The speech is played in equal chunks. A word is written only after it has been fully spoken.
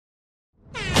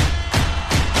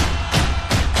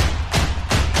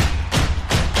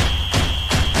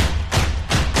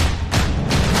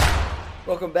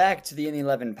Welcome back to the In the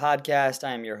 11 podcast.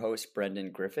 I am your host, Brendan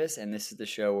Griffiths, and this is the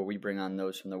show where we bring on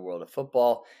those from the world of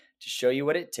football to show you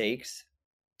what it takes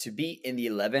to be in the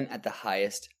 11 at the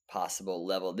highest possible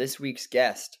level. This week's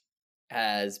guest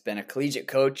has been a collegiate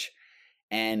coach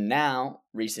and now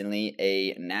recently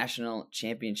a national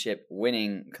championship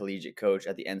winning collegiate coach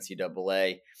at the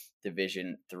NCAA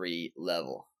Division III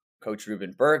level. Coach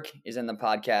Ruben Burke is in the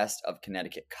podcast of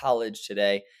Connecticut College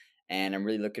today. And I'm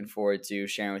really looking forward to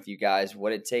sharing with you guys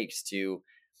what it takes to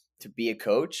be a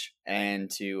coach and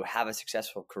to have a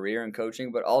successful career in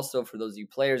coaching, but also for those of you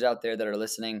players out there that are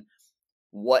listening,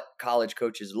 what college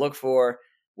coaches look for,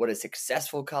 what a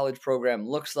successful college program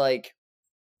looks like.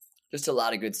 Just a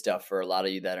lot of good stuff for a lot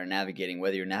of you that are navigating,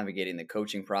 whether you're navigating the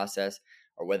coaching process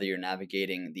or whether you're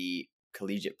navigating the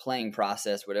collegiate playing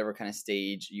process, whatever kind of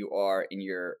stage you are in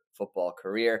your football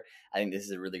career. I think this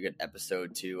is a really good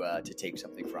episode to take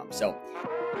something from. So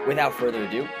without further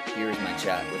ado, here's my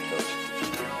chat with Coach.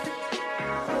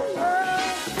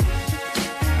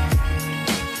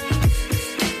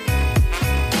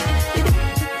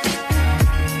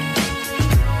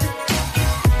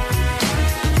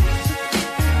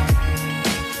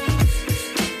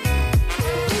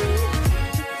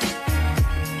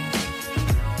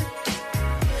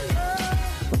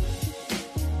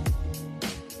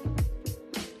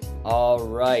 All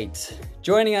right.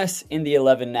 Joining us in the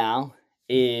 11 now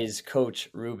is Coach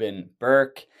Ruben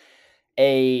Burke,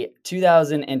 a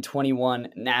 2021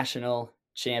 national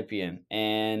champion.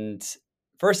 And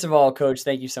first of all, Coach,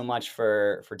 thank you so much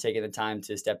for taking the time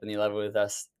to step in the 11 with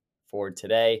us for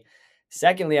today.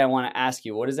 Secondly, I want to ask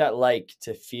you, what is that like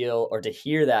to feel or to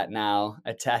hear that now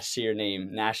attached to your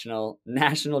name, national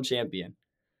champion?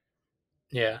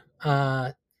 Yeah,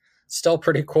 still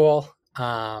pretty cool.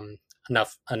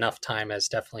 Enough time has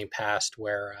definitely passed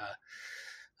where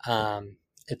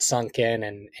it's sunk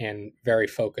in and very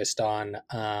focused on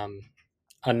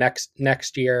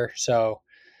next year. So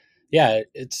yeah,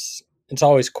 it's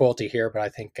always cool to hear, but I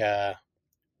think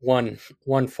one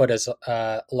foot has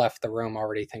left the room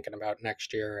already thinking about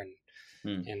next year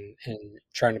and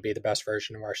trying to be the best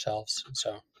version of ourselves.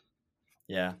 So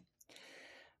yeah.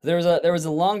 There was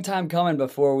a long time coming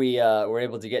before we were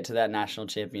able to get to that national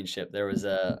championship. There was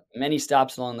many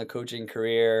stops along the coaching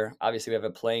career. Obviously, we have a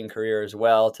playing career as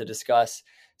well to discuss.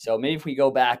 So maybe if we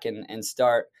go back and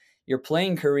start, your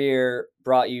playing career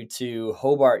brought you to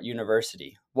Hobart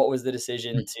University. What was the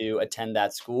decision to attend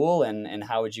that school, and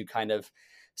how would you kind of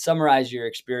summarize your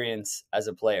experience as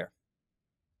a player?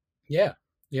 Yeah.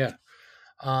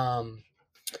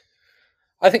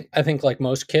 I think like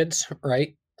most kids,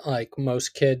 right? Like most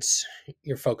kids,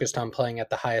 you're focused on playing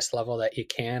at the highest level that you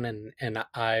can, and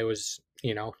I was,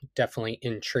 definitely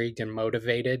intrigued and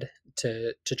motivated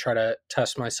to try to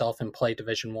test myself and play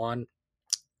Division I.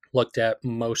 Looked at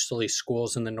mostly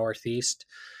schools in the Northeast,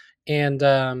 and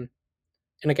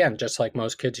again, just like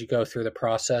most kids, you go through the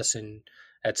process, and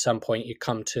at some point you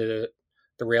come to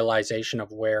the realization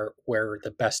of where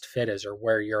the best fit is or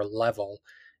where your level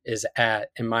is at.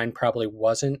 And mine probably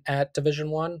wasn't at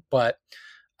Division I,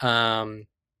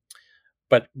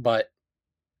 but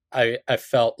I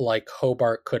felt like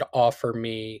Hobart could offer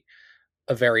me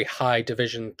a very high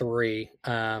Division III.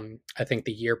 I think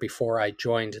the year before I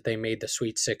joined, they made the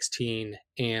Sweet 16,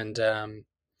 and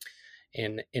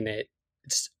it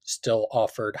still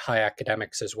offered high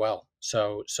academics as well.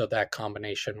 So that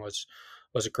combination was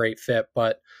a great fit.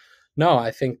 But no,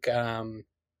 I think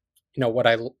what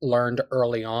I learned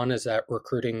early on is that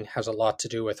recruiting has a lot to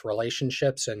do with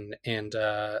relationships, and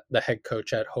the head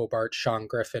coach at Hobart, Sean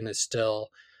Griffin, is still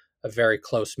a very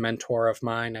close mentor of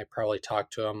mine. I probably talk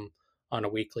to him on a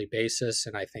weekly basis,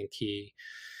 and I think he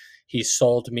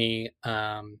sold me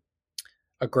a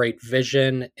great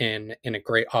vision and a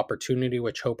great opportunity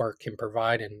which Hobart can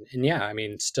provide. And yeah, I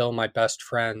mean, still my best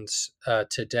friends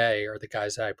today are the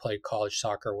guys that I played college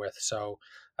soccer with. So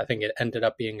I think it ended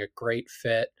up being a great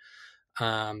fit.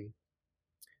 My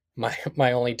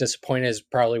only disappointment is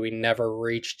probably we never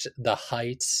reached the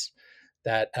heights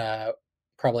that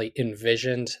probably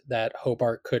envisioned that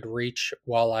Hobart could reach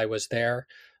while I was there.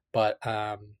 But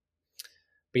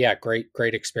yeah, great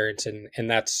experience, and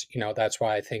that's that's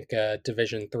why I think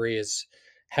Division III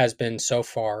has been so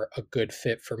far a good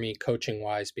fit for me coaching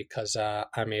wise, because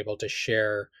I'm able to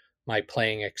share my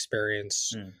playing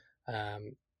experience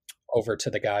over to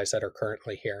the guys that are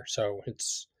currently here. So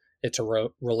it's a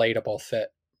relatable fit.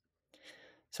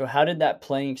 So how did that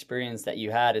playing experience that you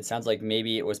had, it sounds like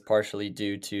maybe it was partially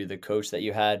due to the coach that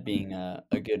you had being a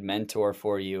good mentor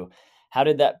for you. How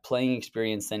did that playing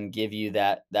experience then give you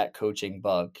that coaching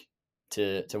bug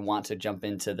to want to jump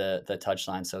into the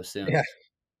touchline so soon?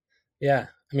 Yeah.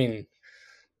 I mean,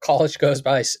 college goes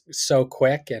by so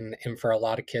quick, and for a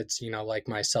lot of kids, like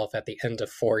myself, at the end of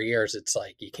 4 years, it's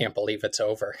like you can't believe it's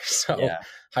over. So Yeah.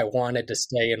 I wanted to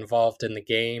stay involved in the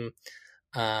game.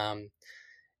 Um,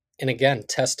 and again,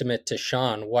 testament to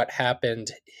Sean, what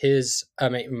happened I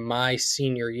mean, my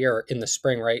senior year in the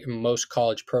spring, right? In most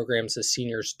college programs, the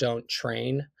seniors don't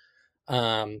train.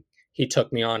 Um, he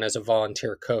took me on as a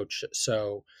volunteer coach.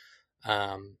 So,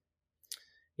 um,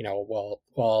 while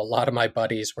a lot of my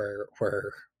buddies were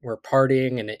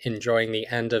partying and enjoying the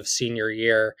end of senior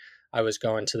year, I was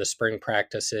going to the spring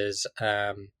practices,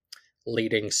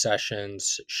 leading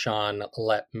sessions. Sean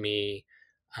let me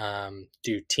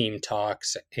do team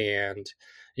talks, and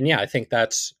yeah, I think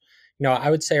that's, I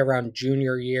would say around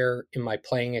junior year in my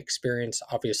playing experience.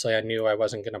 Obviously, I knew I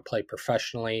wasn't going to play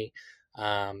professionally.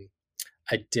 Um,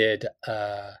 I did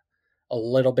a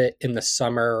little bit in the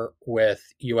summer with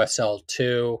USL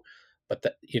 2, but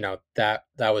that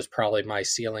was probably my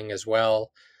ceiling as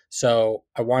well. So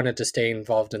I wanted to stay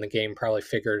involved in the game. Probably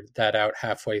figured that out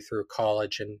halfway through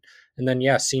college, and then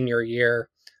yeah, senior year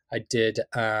I did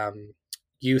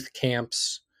youth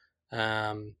camps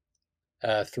through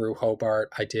Hobart.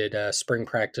 I did spring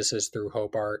practices through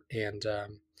Hobart, and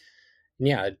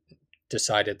yeah, I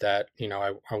decided that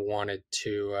I wanted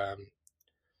to.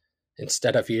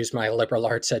 Instead of use my liberal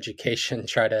arts education,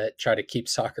 try to keep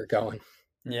soccer going.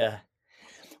 Yeah.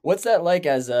 What's that like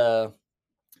as a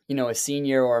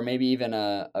senior or maybe even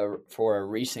for a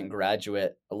recent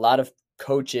graduate? A lot of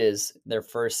coaches, their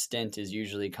first stint is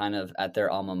usually kind of at their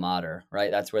alma mater,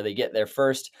 right? That's where they get their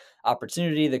first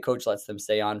opportunity. The coach lets them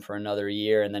stay on for another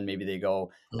year, and then maybe they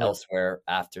go Yeah. elsewhere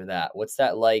after that. What's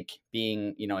that like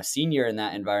being, a senior in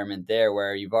that environment there,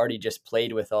 where you've already just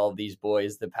played with all of these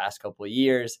boys the past couple of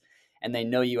years, and they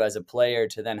know you as a player,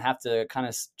 to then have to kind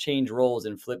of change roles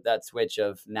and flip that switch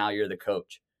of now you're the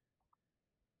coach?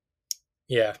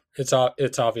 Yeah, it's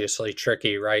obviously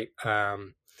tricky, right?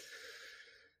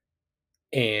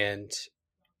 And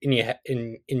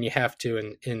and you have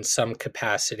to, in some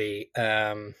capacity,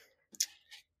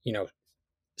 you know,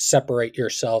 separate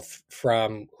yourself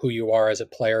from who you are as a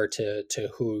player to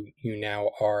who you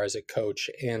now are as a coach.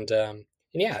 And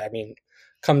yeah, I mean,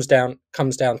 comes down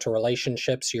to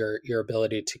relationships, your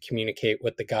ability to communicate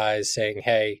with the guys, saying,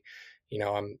 hey,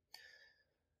 I'm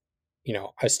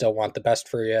I still want the best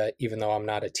for you, even though I'm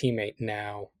not a teammate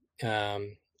now.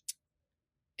 Um,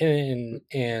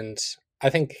 and I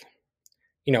think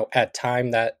at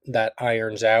time that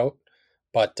irons out,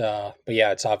 but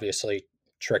yeah, it's obviously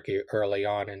tricky early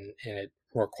on, and it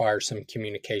requires some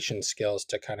communication skills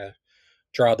to kind of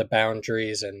draw the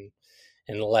boundaries and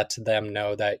let them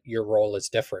know that your role is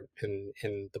different, and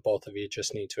the both of you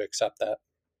just need to accept that.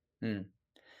 Hmm.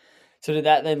 So did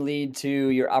that then lead to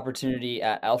your opportunity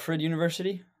at Alfred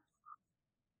University?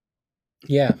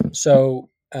 Yeah. So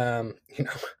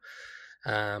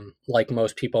like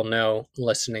most people know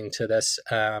listening to this,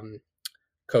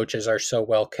 coaches are so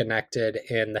well connected,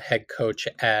 and the head coach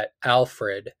at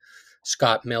Alfred,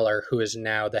 Scott Miller, who is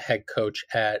now the head coach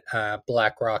at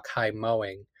Blackrock High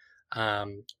Mowing,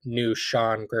 knew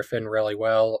Sean Griffin really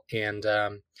well, and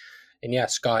yeah,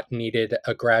 Scott needed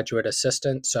a graduate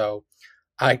assistant, so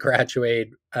I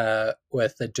graduated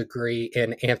with a degree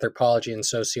in anthropology and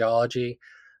sociology.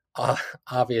 Uh,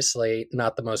 Obviously,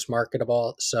 not the most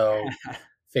marketable, so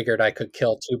figured I could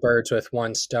kill two birds with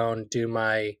one stone, do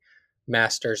my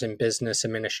master's in business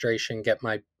administration, get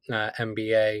my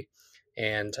MBA,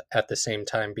 and at the same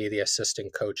time be the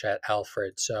assistant coach at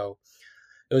Alfred. So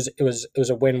it was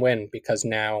a win-win, because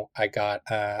now I got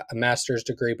a master's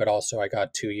degree, but also I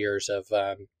got 2 years of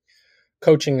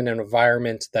coaching in an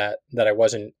environment that I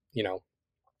wasn't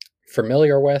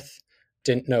familiar with,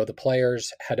 didn't know the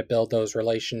players, had to build those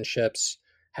relationships,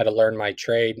 had to learn my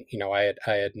trade. I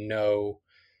had no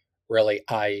really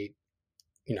I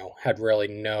had really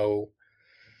no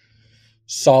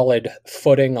solid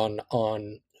footing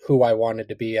on who I wanted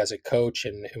to be as a coach,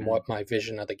 and Mm. what my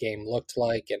vision of the game looked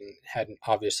like, and had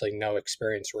obviously no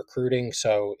experience recruiting.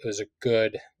 So it was a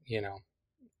good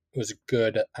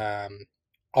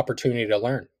opportunity to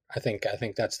learn. I think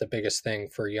that's the biggest thing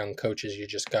for young coaches. You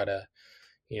just gotta,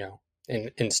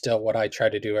 instill what I try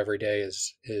to do every day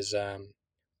is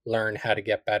learn how to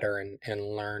get better,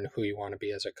 and learn who you want to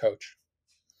be as a coach.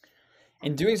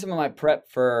 In doing some of my prep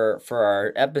for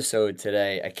our episode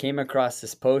today, I came across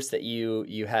this post that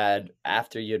you had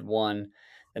after you'd won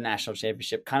the national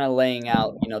championship, kind of laying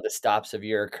out, the stops of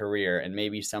your career and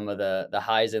maybe some of the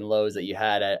highs and lows that you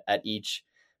had at each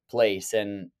place,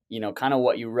 and kind of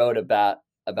what you wrote about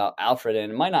Alfred.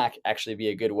 And it might not actually be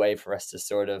a good way for us to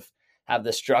sort of have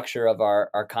the structure of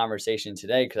our conversation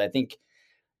today, because I think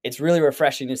it's really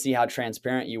refreshing to see how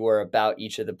transparent you were about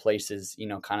each of the places,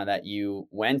 kind of that you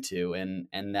went to,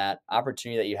 and that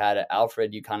opportunity that you had at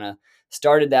Alfred. You kind of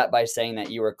started that by saying that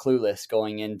you were clueless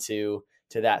going into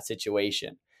that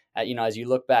situation. As you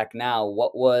look back now,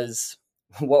 what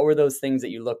were those things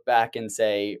that you look back and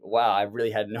say, wow, I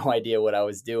really had no idea what I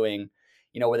was doing?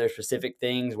 Were there specific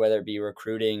things, whether it be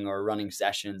recruiting or running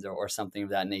sessions or something of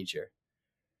that nature?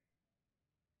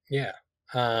 Yeah.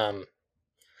 Um,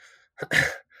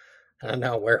 I don't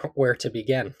know where to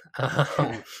begin.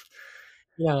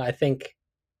 I think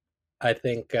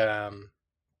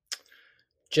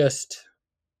just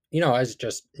I was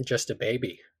just a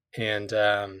baby, and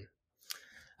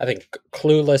I think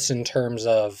clueless in terms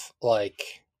of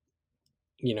like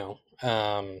you know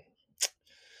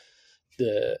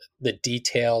the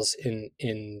details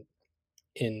in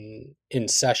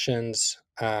sessions,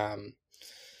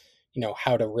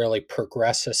 how to really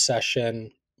progress a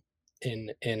session,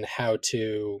 in how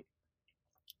to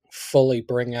fully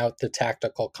bring out the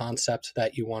tactical concepts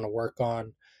that you want to work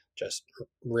on. Just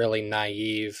really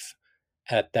naive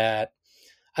at that.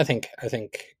 I think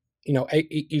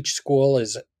each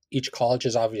college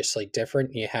is obviously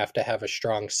different. You have to have a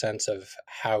strong sense of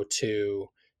how to,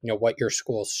 what your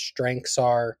school's strengths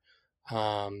are,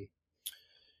 um,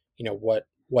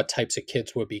 what types of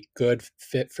kids would be good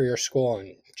fit for your school,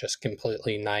 and just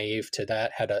completely naive to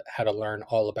that, how to learn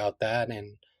all about that.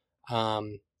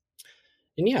 Um,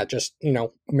 and yeah, just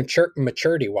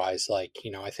maturity wise, like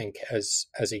I think as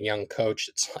a young coach,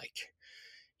 it's like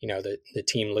the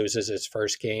team loses its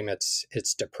first game, it's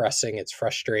depressing, it's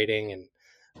frustrating, and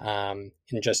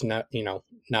just not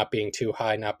being too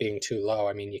high, not being too low.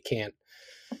 I mean, you can't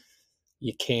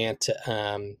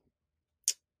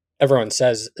everyone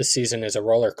says the season is a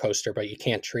roller coaster, but you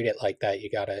can't treat it like that.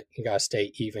 You gotta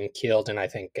stay even keeled. And I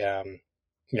think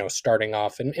starting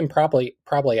off, and probably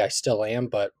I still am,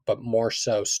 but more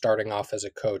so starting off as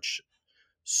a coach,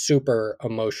 super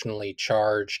emotionally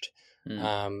charged, Mm,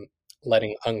 um,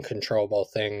 letting uncontrollable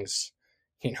things,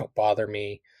 bother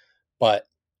me. But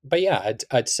yeah,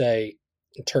 I'd say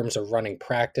in terms of running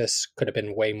practice, could have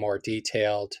been way more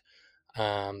detailed.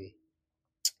 Um,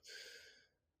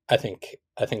 I think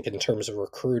in terms of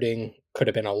recruiting, could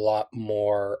have been a lot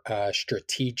more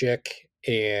strategic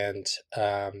and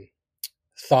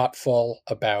thoughtful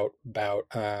about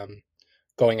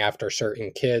going after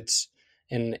certain kids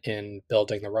in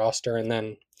building the roster, and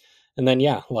then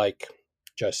yeah, like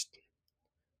just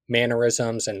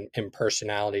mannerisms and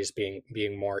personalities being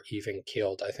more even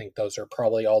keeled. I think those are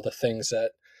probably all the things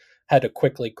that had to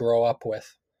quickly grow up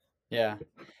with. yeah.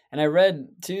 And I read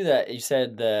too that you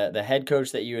said the head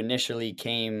coach that you initially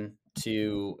came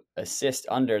to assist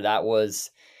under, that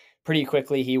was pretty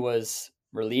quickly he was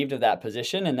relieved of that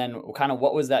position. And then kind of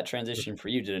what was that transition for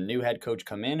you? Did a new head coach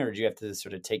come in, or did you have to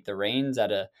sort of take the reins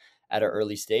at an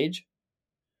early stage?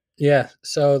 Yeah,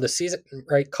 so the season,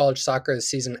 right? College soccer, the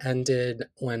season ended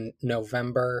when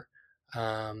November.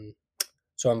 Um,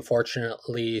 so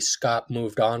unfortunately, Scott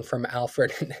moved on from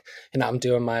Alfred, and I'm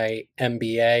doing my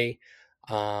MBA.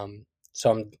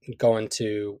 So I'm going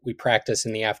to, we practice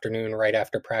in the afternoon. Right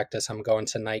after practice, I'm going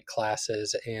to night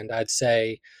classes, and I'd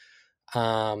say,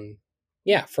 um,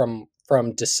 yeah, from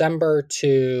December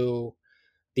to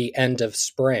the end of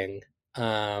spring.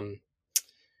 Um,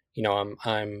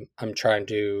 I'm trying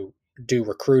to do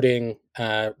recruiting,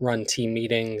 run team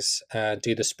meetings,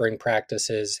 do the spring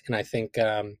practices, and I think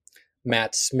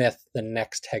Matt Smith, the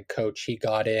next head coach, he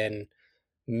got in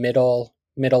middle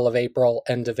of April,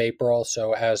 end of April.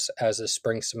 So as the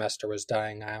spring semester was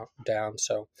dying out down.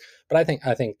 So, but I think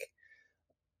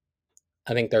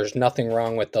there's nothing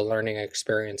wrong with the learning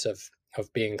experience of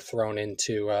being thrown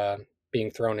into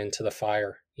the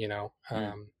fire.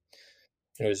 Mm.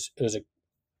 It was a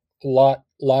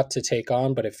lot to take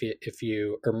on, but if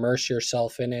you immerse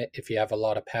yourself in it, if you have a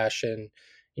lot of passion,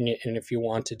 and if you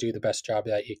want to do the best job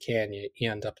that you can, you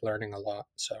end up learning a lot.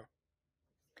 So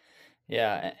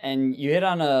Yeah, and you hit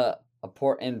on a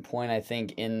important point, I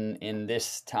think, in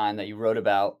this time that you wrote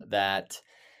about, that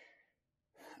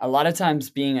a lot of times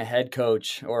being a head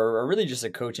coach, or really just a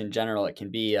coach in general, it can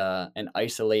be an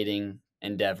isolating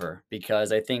endeavor,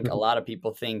 because I think a Mhm. lot of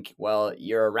people think, well,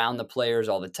 you're around the players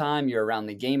all the time, you're around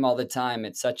the game all the time.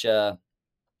 It's such a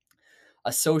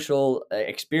social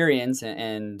experience,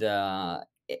 and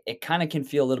it kind of can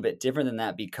feel a little bit different than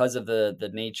that, because of the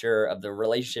nature of the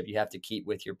relationship you have to keep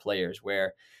with your players,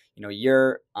 where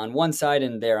you're on one side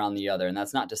and they're on the other. And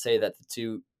that's not to say that the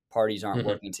two parties aren't Mhm.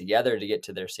 working together to get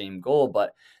to their same goal,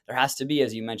 but there has to be,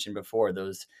 as you mentioned before,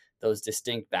 those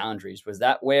distinct boundaries. Was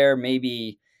that where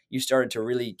maybe you started to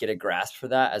really get a grasp for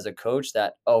that as a coach,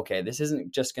 that, okay, this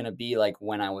isn't just going to be like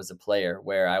when I was a player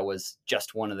where I was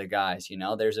just one of the guys,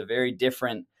 there's a very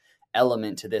different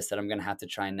element to this that I'm going to have to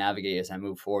try and navigate as I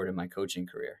move forward in my coaching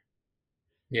career.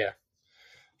 Yeah,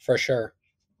 for sure.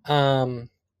 I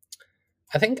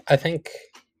think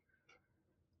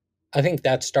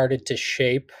that started to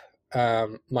shape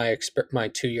my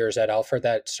 2 years at Alfred.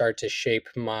 That started to shape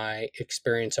my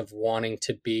experience of wanting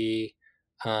to be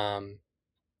um,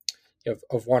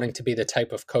 of wanting to be the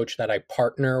type of coach that I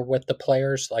partner with the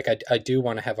players. Like I do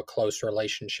want to have a close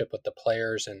relationship with the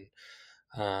players, and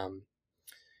um,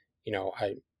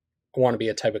 I want to be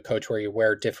a type of coach where you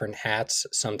wear different hats.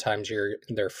 Sometimes you're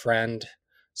their friend,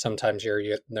 sometimes you're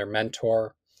their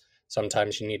mentor,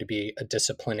 sometimes you need to be a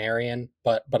disciplinarian.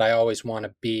 But I always want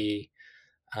to be,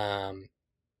 um,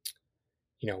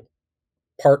 you know,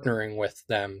 partnering with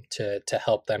them to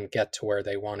help them get to where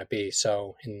they want to be.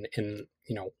 So in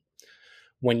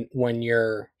when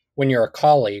you're a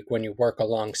colleague, when you work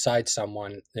alongside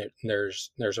someone, there's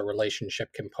a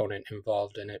relationship component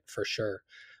involved in it for sure.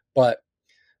 But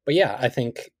yeah, I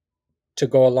think, to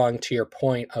go along to your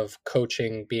point of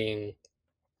coaching being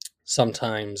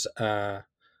sometimes a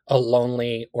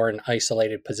lonely or an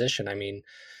isolated position. I mean,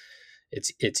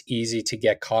 it's easy to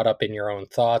get caught up in your own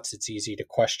thoughts. It's easy to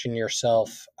question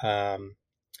yourself.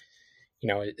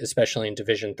 Especially in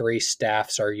Division 3,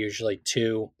 staffs are usually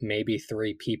 2, maybe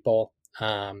 3 people.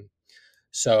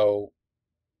 So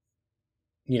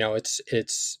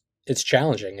it's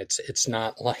challenging. It's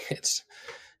not like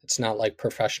it's not like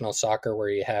professional soccer where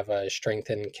you have a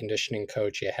strength and conditioning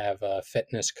coach, you have a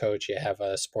fitness coach, you have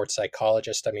a sports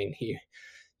psychologist. I mean,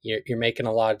 you're making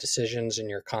a lot of decisions and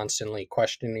you're constantly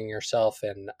questioning yourself,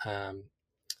 and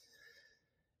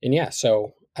yeah.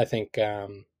 So I think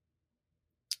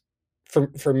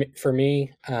for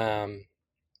me,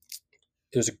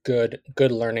 it was a good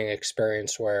learning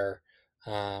experience where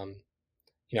um,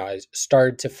 I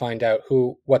started to find out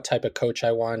what type of coach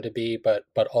I wanted to be, but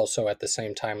also at the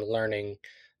same time learning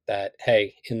that,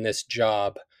 hey, in this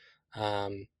job,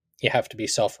 you have to be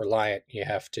self-reliant. You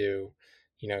have to,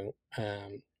 you know,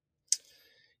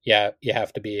 yeah, you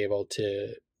have to be able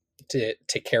to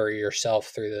carry yourself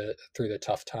through the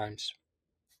tough times.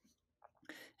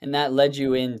 And that led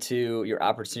you into your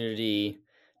opportunity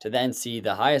to then see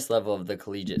the highest level of the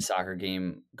collegiate soccer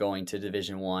game, going to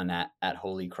Division 1 at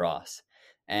Holy Cross.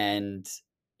 And,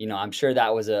 I'm sure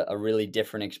that was a really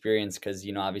different experience because,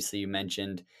 obviously you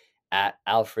mentioned at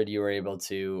Alfred, you were able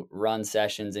to run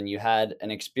sessions and you had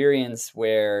an experience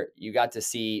where you got to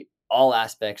see all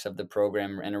aspects of the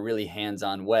program in a really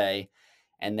hands-on way.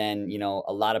 And then,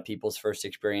 a lot of people's first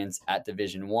experience at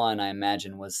Division 1, I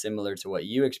imagine, was similar to what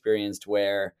you experienced,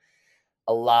 where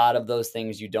a lot of those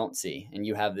things you don't see. And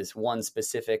you have this one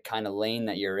specific kind of lane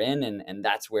that you're in, and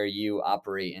that's where you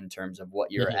operate in terms of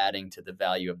what you're Mhm. adding to the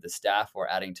value of the staff or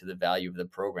adding to the value of the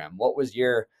program. What was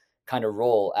your kind of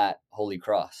role at Holy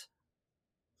Cross?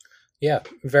 Yeah,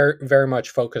 very very much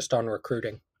focused on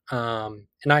recruiting, and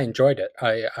I enjoyed it.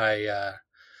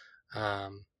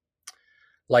 Um,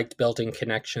 liked building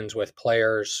connections with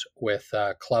players, with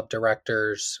club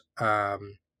directors.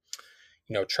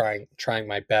 Trying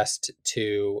my best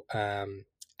to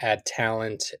add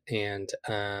talent and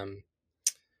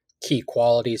key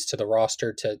qualities to the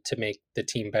roster to make the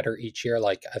team better each year.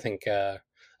 Like I think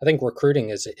recruiting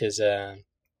is a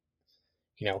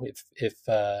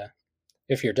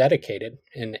if you're dedicated,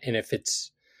 and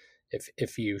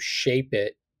if you shape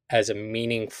it as a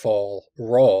meaningful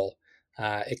role,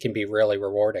 it can be really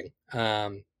rewarding.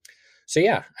 So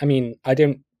yeah, I mean, I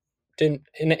didn't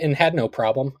and had no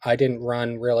problem. I didn't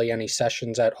run really any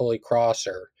sessions at Holy Cross,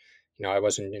 or I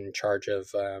wasn't in charge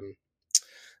of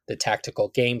the tactical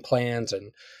game plans,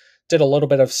 and did a little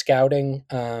bit of scouting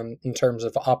in terms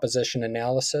of opposition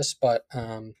analysis. But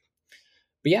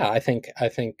yeah, I think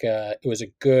it was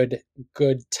a good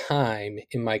time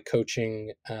in my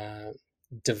coaching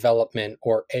development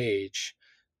or age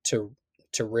to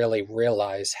really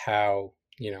realize how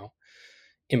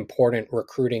important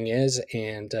recruiting is,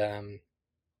 and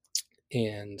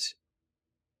in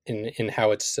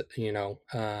how it's the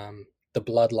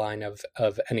bloodline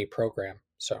of any program.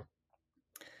 So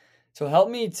help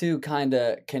me to kind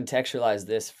of contextualize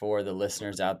this for the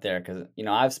listeners out there, because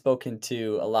I've spoken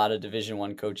to a lot of Division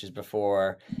 1 coaches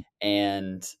before,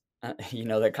 and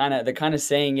the kind of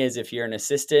saying is, if you're an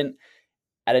assistant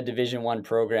at a Division 1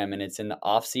 program and it's in the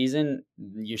off season,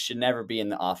 you should never be in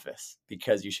the office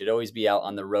because you should always be out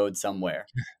on the road somewhere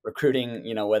recruiting.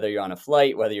 Whether you're on a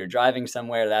flight, whether you're driving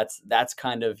somewhere, that's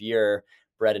kind of your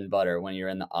bread and butter when you're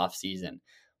in the off season.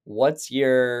 What's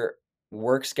your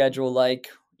work schedule like?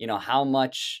 how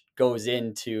much goes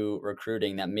into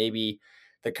recruiting that maybe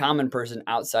the common person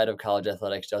outside of college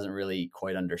athletics doesn't really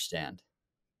quite understand?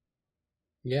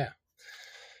 Yeah.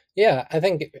 Yeah. I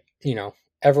think,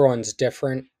 everyone's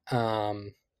different.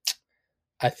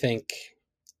 I think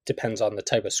depends on the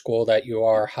type of school that you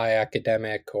are, high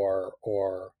academic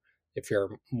or if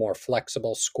you're a more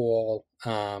flexible school.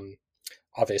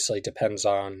 Obviously depends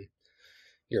on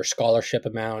your scholarship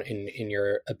amount and in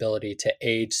your ability to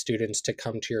aid students to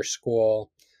come to your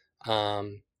school.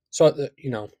 So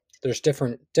there's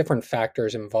different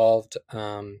factors involved.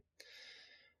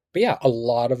 But yeah, a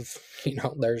lot of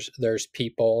there's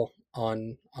people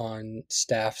on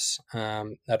staffs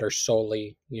that are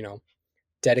solely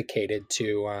dedicated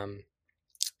to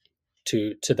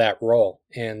that role.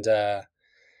 And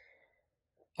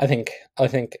I think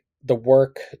the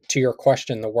work, to your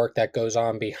question, the work that goes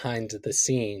on behind the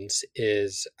scenes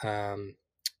is a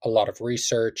lot of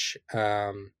research.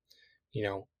 You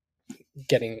know,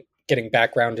 getting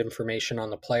background information on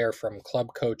the player from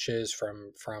club coaches,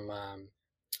 from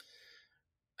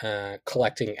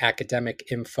collecting academic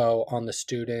info on the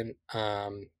student,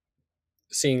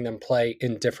 seeing them play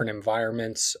in different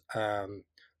environments,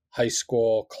 high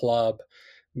school, club,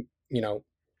 you know,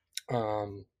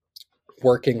 um,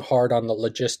 working hard on the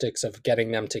logistics of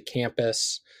getting them to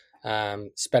campus,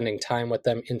 spending time with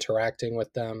them, interacting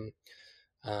with them,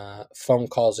 phone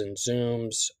calls and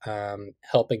Zooms,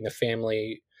 helping the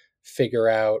family figure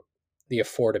out the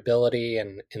affordability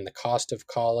and the cost of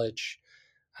college,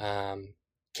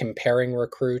 comparing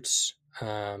recruits.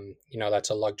 That's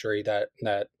a luxury that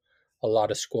a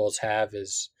lot of schools have,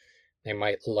 is they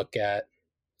might look at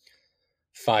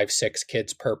 5, 6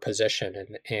 kids per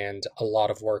position, and a lot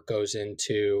of work goes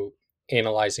into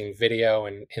analyzing video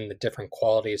and the different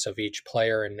qualities of each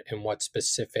player and what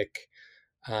specific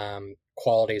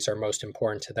qualities are most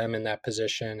important to them in that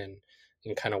position, and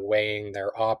kind of weighing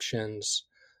their options.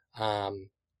 I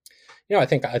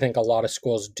think a lot of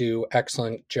schools do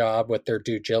excellent job with their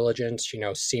due diligence,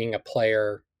 seeing a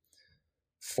player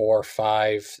 4,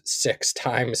 5, 6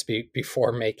 times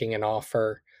before making an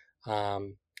offer.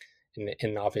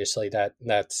 And obviously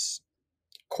that's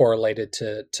correlated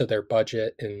to their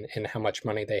budget and how much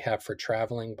money they have for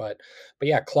traveling. But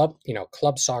yeah,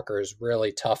 club soccer is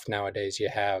really tough nowadays. You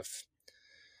have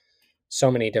so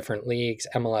many different leagues: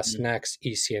 MLS Mm. Next,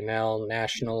 ECNL,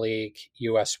 National League,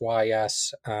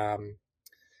 USYS,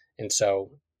 and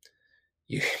so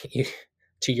you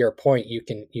to your point, you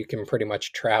can pretty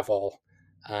much travel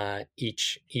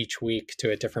each week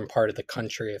to a different part of the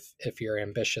country if you're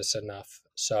ambitious enough.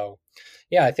 So,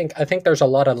 yeah, I think there's a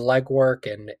lot of legwork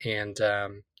and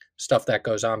stuff that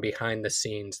goes on behind the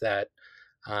scenes that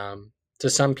to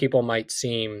some people might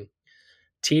seem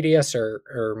tedious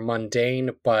or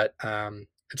mundane, but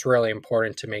it's really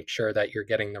important to make sure that you're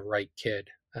getting the right kid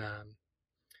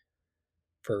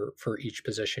for each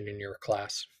position in your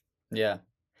class. Yeah.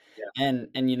 Yeah.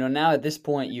 And now at this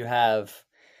point you have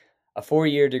a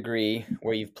 4-year degree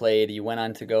where you've played, you went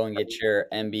on to go and get your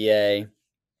MBA.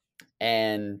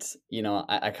 And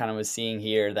I kind of was seeing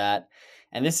here that,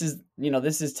 and this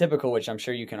is typical, which I'm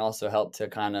sure you can also help to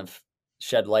kind of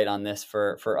shed light on this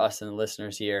for us and the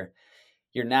listeners here.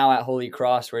 You're now at Holy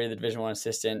Cross, where you're the Division I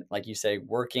assistant, like you say,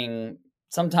 working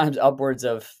sometimes upwards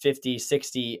of 50,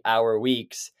 60-hour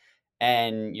weeks,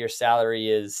 and your salary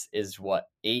is what,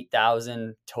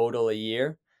 8,000 total a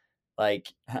year.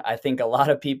 Like, I think a lot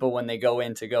of people, when they go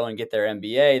in to go and get their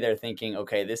MBA, they're thinking,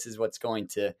 okay, this is what's going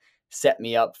to set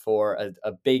me up for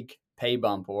a big pay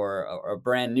bump or a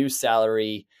brand new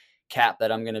salary cap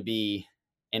that I'm going to be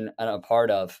in a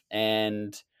part of.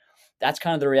 And that's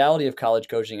kind of the reality of college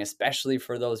coaching, especially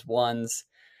for those ones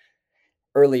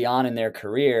early on in their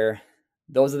career.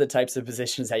 Those are the types of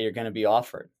positions that you're going to be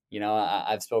offered.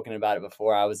 I've spoken about it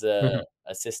before. I was a Mhm.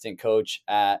 assistant coach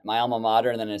at my alma mater,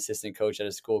 and then an assistant coach at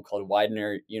a school called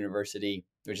Widener University,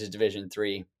 which is Division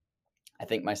III. I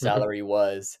think my Mhm. salary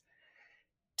was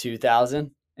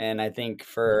 2,000. And I think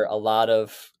for a lot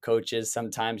of coaches,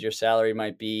 sometimes your salary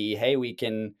might be, hey, we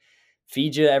can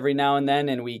feed you every now and then,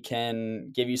 and we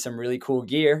can give you some really cool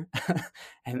gear.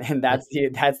 And that's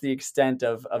the extent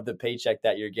of the paycheck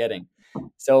that you're getting.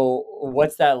 So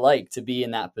what's that like to be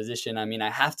in that position? I mean, I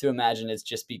have to imagine it's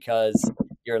just because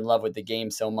you're in love with the game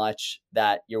so much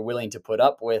that you're willing to put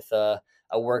up with a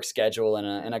work schedule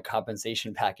and a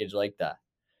compensation package like that.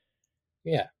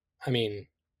 Yeah. I mean,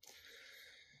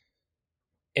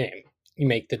 and you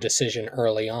make the decision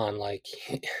early on, like,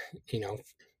 you know,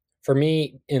 for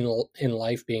me in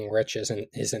life, being rich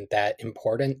isn't that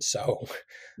important. So,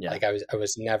 Yeah. like, I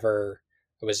was never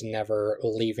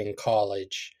leaving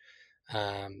college,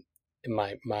 um,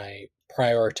 my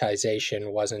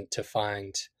prioritization wasn't to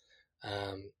find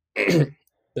the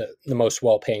most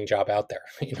well-paying job out there.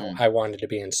 I wanted to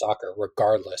be in soccer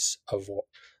regardless of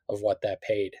what that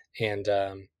paid. And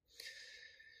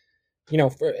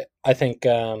I think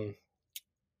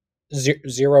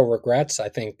zero regrets. I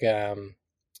think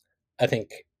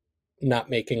not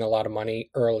making a lot of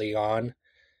money early on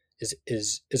is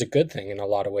a good thing in a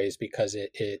lot of ways, because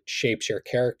it shapes your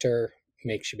character,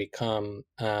 makes you become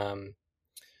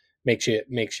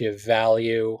makes you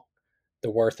value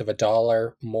the worth of a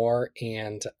dollar more,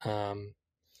 and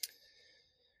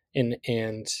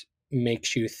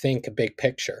makes you think a big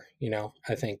picture.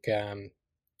 I think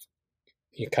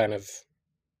you kind of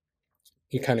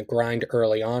grind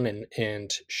early on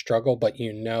and struggle, but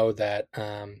that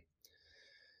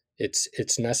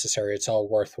it's necessary. It's all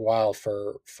worthwhile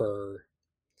for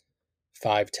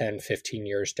 5, 10, 15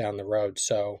 years down the road.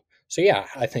 So yeah,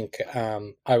 I think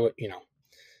I would,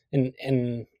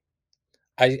 and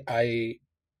I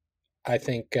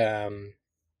think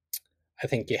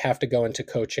you have to go into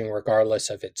coaching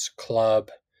regardless of its club,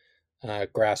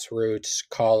 grassroots,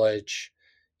 college.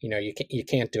 You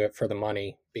can't do it for the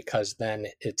money, because then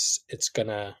it's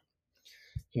gonna,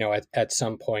 at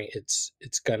some point it's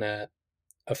gonna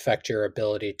affect your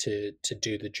ability to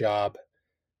do the job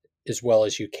as well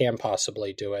as you can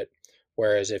possibly do it.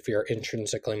 Whereas if you're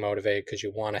intrinsically motivated because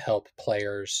you want to help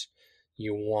players,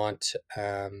 you want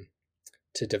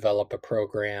to develop a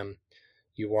program,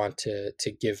 you want to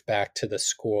give back to the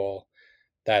school,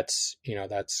 that's going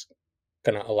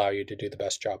to allow you to do the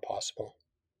best job possible.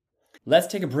 Let's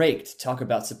take a break to talk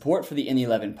about support for the In the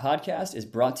 11 podcast is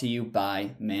brought to you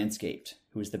by Manscaped,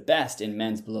 who is the best in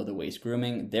men's below the waist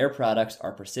grooming. Their products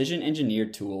are precision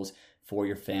engineered tools for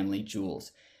your family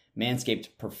jewels.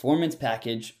 Manscaped Performance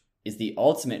Package is the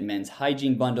ultimate men's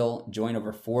hygiene bundle. Join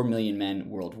over 4 million men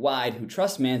worldwide who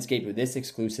trust Manscaped with this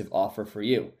exclusive offer for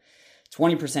you.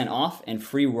 20% off and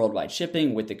free worldwide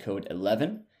shipping with the code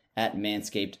 11 at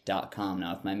manscaped.com.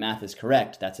 Now, if my math is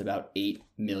correct, that's about 8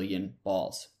 million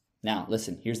balls. Now,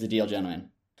 listen, here's the deal, gentlemen.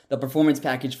 The Performance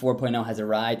Package 4.0 has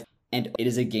arrived, and it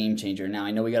is a game changer. Now,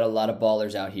 I know we got a lot of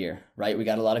ballers out here, right? We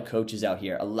got a lot of coaches out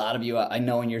here. A lot of you, I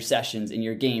know in your sessions, in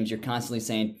your games, you're constantly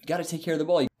saying, you got to take care of the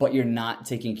ball, but you're not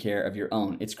taking care of your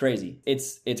own. It's crazy.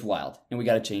 It's wild, and we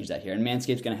got to change that here, and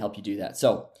Manscaped's going to help you do that.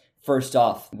 So, first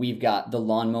off, we've got the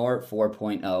Lawnmower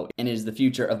 4.0, and it is the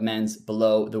future of men's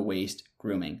below-the-waist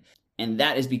grooming. And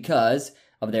that is because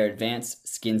of their advanced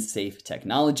skin-safe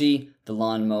technology. The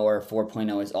Lawnmower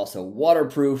 4.0 is also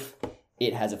waterproof.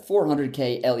 It has a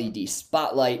 400K LED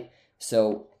spotlight,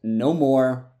 so no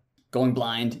more going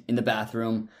blind in the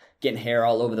bathroom, getting hair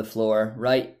all over the floor,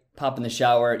 right? Pop in the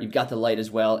shower, you've got the light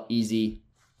as well, easy,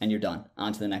 and you're done.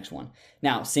 On to the next one.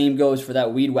 Now, same goes for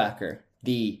that Weed Whacker,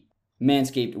 the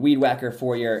Manscaped Weed Whacker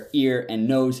for your ear and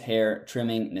nose hair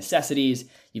trimming necessities.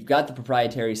 You've got the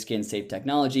proprietary skin-safe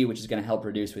technology, which is going to help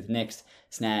reduce with nicks,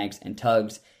 snags, and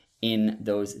tugs in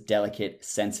those delicate,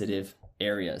 sensitive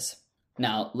areas.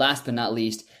 Now, last but not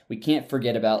least, we can't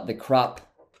forget about the Crop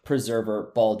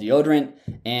Preserver Ball Deodorant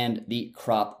and the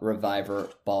Crop Reviver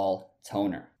Ball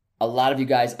Toner. A lot of you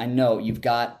guys, I know you've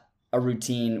got a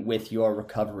routine with your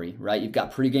recovery, right? You've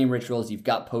got pre-game rituals, you've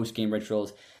got post-game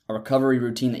rituals, a recovery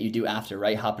routine that you do after,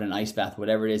 right? Hop in an ice bath,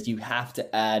 whatever it is. You have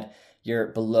to add your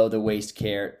below the waist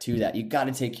care to that. You got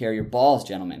to take care of your balls,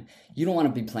 gentlemen. You don't want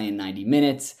to be playing 90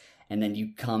 minutes and then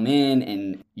you come in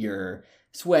and you're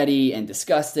sweaty and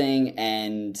disgusting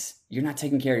and you're not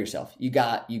taking care of yourself. You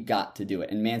got to do it.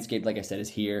 And Manscaped, like I said, is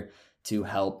here to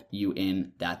help you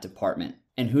in that department.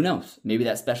 And who knows, maybe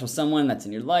that special someone that's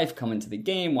in your life coming to the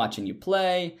game, watching you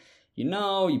play,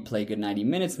 you play a good 90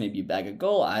 minutes, maybe you bag a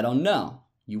goal, I don't know.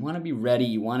 You want to be ready,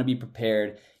 you want to be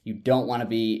prepared. You don't want to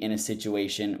be in a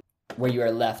situation where you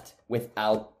are left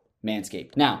without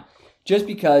Manscaped. Now, just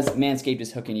because Manscaped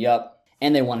is hooking you up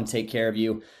and they want to take care of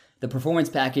you, the Performance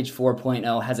Package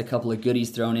 4.0 has a couple of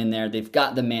goodies thrown in there. They've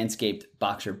got the Manscaped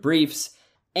Boxer Briefs,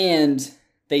 and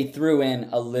they threw in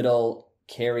a little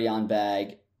carry-on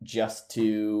bag just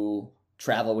to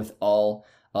travel with all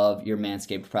of your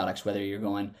Manscaped products, whether you're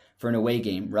going for an away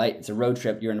game, right? It's a road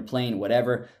trip, you're in a plane,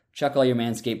 whatever. Chuck all your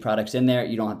Manscaped products in there.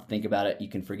 You don't have to think about it. You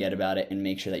can forget about it and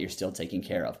make sure that you're still taken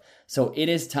care of. So it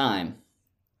is time,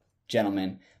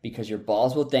 gentlemen, because your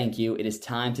balls will thank you. It is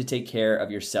time to take care of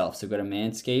yourself. So go to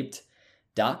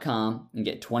manscaped.com and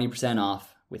get 20%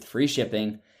 off with free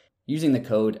shipping using the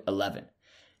code 11.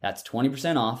 That's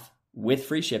 20% off with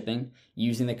free shipping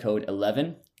using the code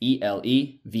 11,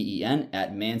 ELEVEN,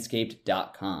 at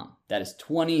manscaped.com. That is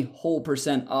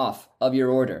 20% off of your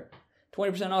order.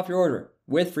 20% off your order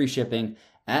with free shipping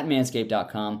at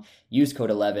manscaped.com. Use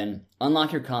code 11,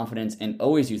 unlock your confidence, and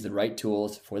always use the right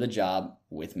tools for the job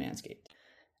with Manscaped.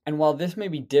 And while this may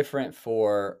be different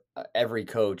for every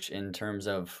coach in terms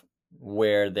of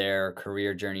where their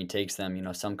career journey takes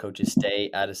them, some coaches stay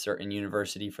at a certain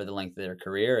university for the length of their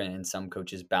career, and some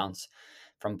coaches bounce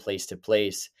from place to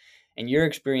place. And your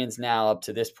experience now up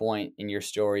to this point in your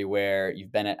story, where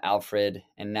you've been at Alfred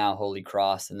and now Holy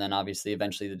Cross, and then obviously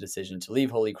eventually the decision to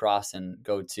leave Holy Cross and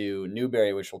go to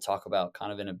Newberry, which we'll talk about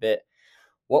kind of in a bit,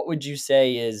 what would you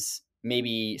say is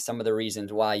maybe some of the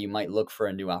reasons why you might look for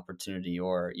a new opportunity,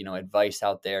 or, advice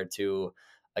out there to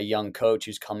a young coach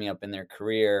who's coming up in their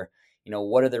career?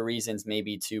 What are the reasons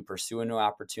maybe to pursue a new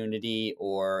opportunity,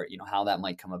 or, how that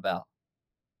might come about?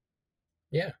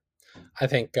 Yeah, I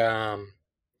think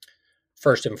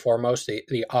first and foremost,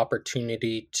 the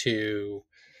opportunity to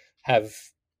have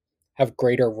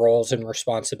greater roles and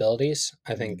responsibilities.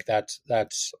 I think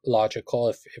that's logical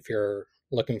if you're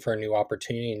looking for a new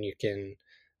opportunity and you can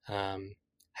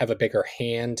have a bigger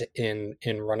hand in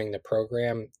running the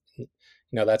program.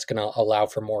 That's going to allow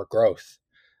for more growth.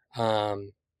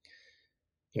 Um,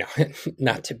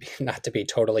 not to be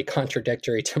totally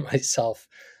contradictory to myself.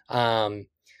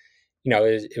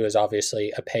 It was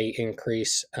obviously a pay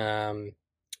increase.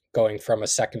 Going from a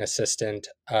second assistant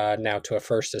now to a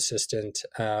first assistant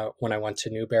when I went to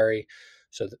Newberry.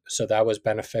 So that was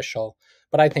beneficial.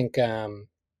 But I think,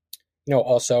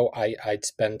 also I'd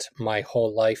spent my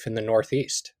whole life in the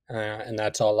Northeast and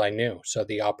that's all I knew. So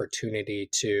the opportunity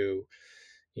to,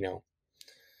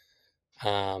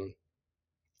 um,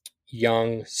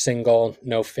 young, single,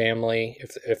 no family,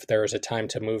 if there was a time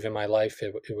to move in my life,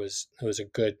 it was a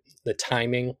good, the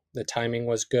timing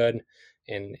was good.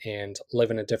 And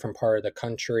live in a different part of the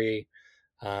country,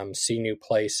 see new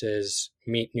places,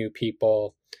 meet new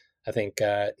people. I think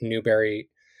Newberry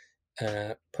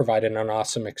provided an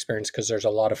awesome experience because there's a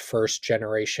lot of first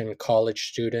generation college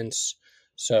students.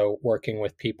 So working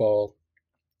with people,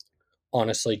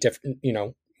 honestly, different,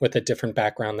 with a different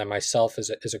background than myself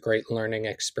is a great learning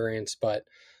experience. But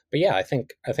yeah, I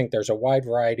think there's a wide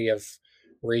variety of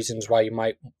reasons why you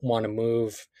might want to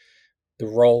move. The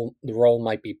role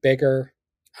might be bigger.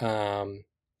 You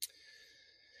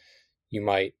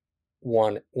might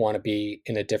want to be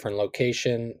in a different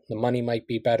location. The money might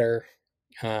be better.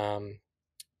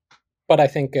 But I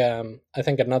think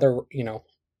another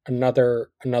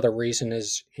reason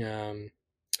is an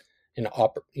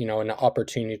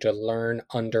opportunity to learn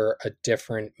under a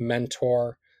different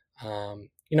mentor.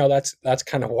 That's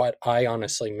kind of what I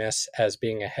honestly miss as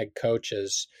being a head coach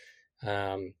is,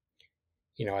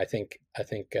 I think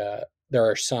there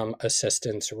are some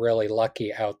assistants really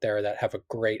lucky out there that have a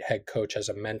great head coach as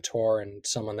a mentor and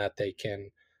someone that they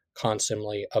can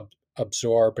constantly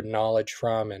absorb knowledge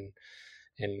from and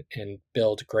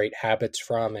build great habits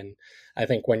from. And I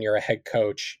think when you're a head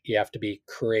coach, you have to be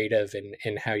creative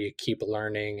in how you keep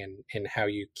learning and how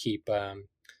you keep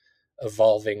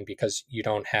evolving, because you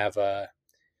don't have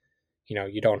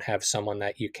someone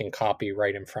that you can copy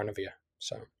right in front of you.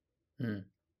 So.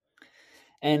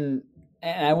 And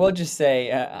I will just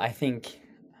say, I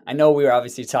know we were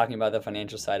obviously talking about the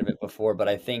financial side of it before, but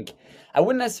I think I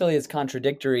wouldn't necessarily as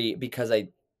contradictory, because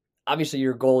obviously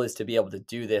your goal is to be able to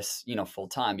do this, full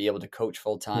time, be able to coach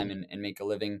full time and make a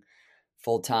living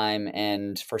full time.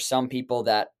 And for some people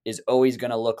that is always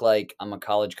going to look like I'm a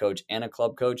college coach and a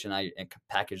club coach, and I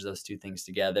package those two things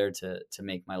together to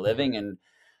make my living. And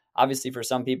obviously for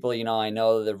some people, I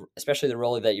know especially the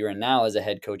role that you're in now as a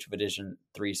head coach of a Division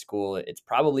III school, it's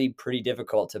probably pretty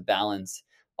difficult to balance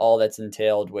all that's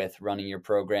entailed with running your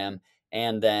program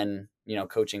and then,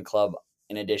 coaching club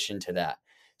in addition to that.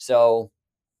 So,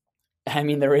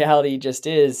 the reality just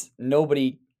is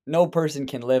no person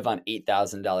can live on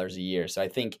 $8,000 a year. So I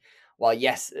think, while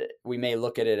yes, we may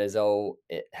look at it as though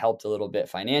it helped a little bit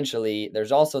financially,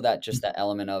 there's also that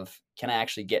element of, can I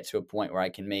actually get to a point where I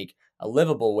can make a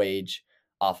livable wage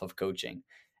off of coaching?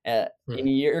 In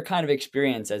your kind of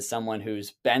experience as someone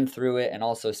who's been through it and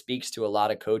also speaks to a lot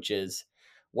of coaches,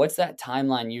 what's that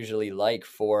timeline usually like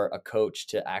for a coach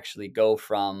to actually go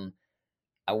from,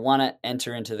 I want to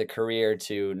enter into the career,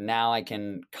 to now I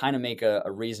can kind of make a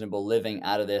reasonable living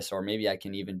out of this, or maybe I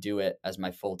can even do it as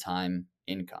my full-time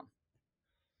income?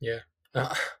 Yeah.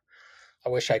 I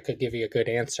wish I could give you a good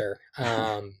answer.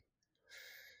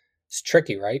 It's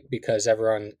tricky, right? Because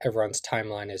everyone's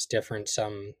timeline is different.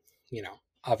 Some,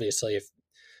 obviously if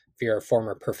you're a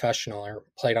former professional or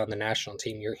played on the national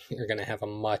team, you're going to have a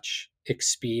much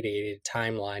expedited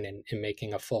timeline in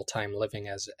making a full-time living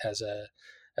as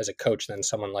a coach than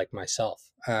someone like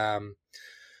myself. But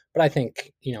I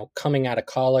think, coming out of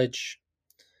college,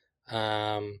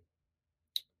 Um,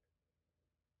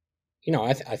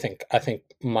 I think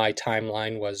my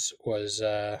timeline was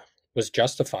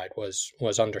justified,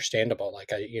 was understandable.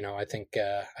 Like I think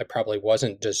I probably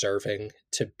wasn't deserving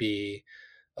to be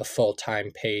a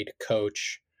full-time paid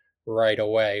coach right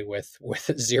away with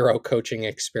zero coaching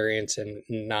experience and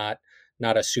not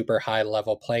a super high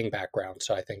level playing background.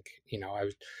 So I think I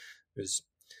was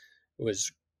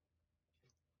was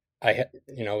it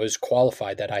was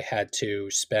qualified that I had to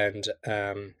spend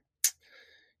 5-6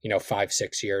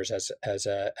 years as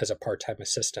a part time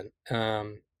assistant.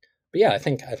 But yeah, I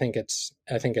think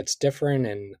it's different,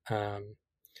 and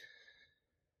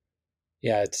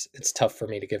yeah, it's tough for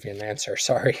me to give you an answer.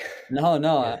 Sorry. No,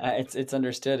 no, Yeah. it's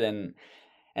understood, and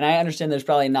I understand there's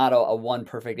probably not a one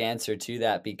perfect answer to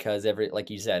that because like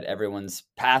you said, everyone's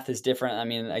path is different. I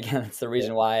mean, again, that's the Yeah.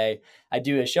 reason why I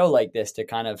do a show like this to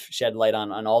kind of shed light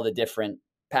on all the different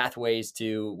pathways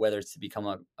to whether it's to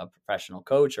become a professional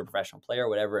coach or professional player,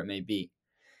 whatever it may be.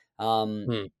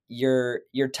 Hmm. Your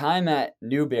time at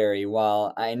Newberry,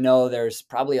 while I know there's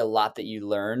probably a lot that you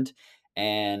learned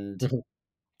and Mhm.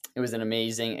 it was an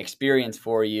amazing experience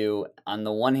for you. On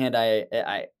the one hand,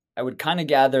 I would kind of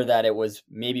gather that it was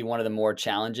maybe one of the more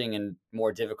challenging and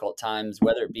more difficult times,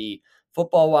 whether it be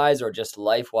football wise or just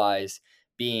life wise,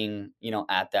 being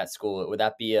at that school. Would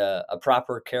that be a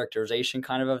proper characterization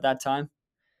kind of that time?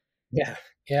 Yeah.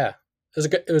 Yeah.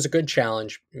 It was a good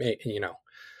challenge.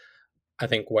 I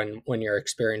think when you're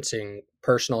experiencing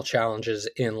personal challenges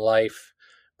in life,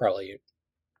 probably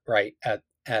right at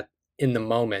in the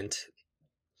moment,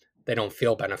 they don't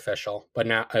feel beneficial. But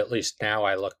now, at least now,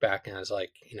 I look back and I was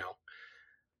like,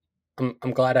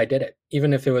 I'm glad I did it,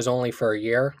 even if it was only for a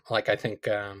year. Like I think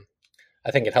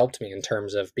it helped me in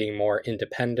terms of being more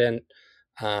independent.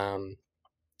 Um,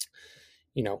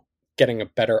 you know, getting a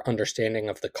better understanding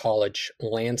of the college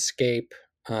landscape.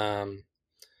 Um,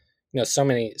 so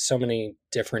many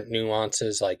different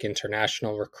nuances like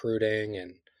international recruiting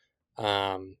and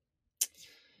um,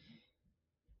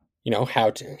 how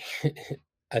to.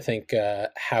 I think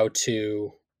how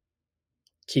to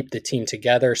keep the team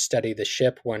together, steady the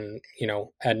ship. When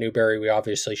at Newberry we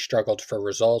obviously struggled for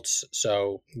results,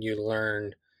 so you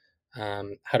learn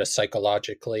how to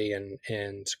psychologically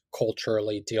and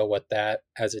culturally deal with that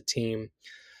as a team.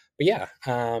 But yeah,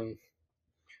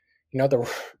 the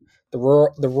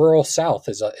the rural South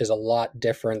is a lot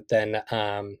different than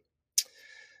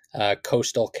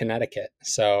coastal Connecticut.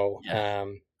 So Yeah.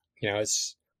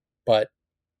 it's but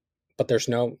there's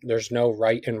no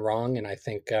right and wrong, and I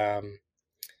think I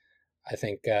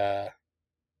think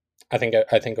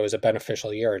it was a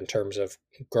beneficial year in terms of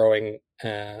growing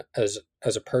as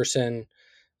a person,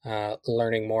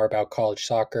 learning more about college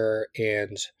soccer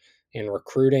and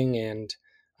recruiting, and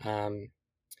um,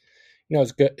 it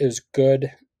was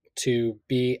good to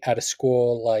be at a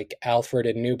school like Alfred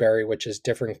and Newberry, which is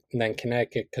different than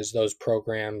Connecticut because those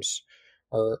programs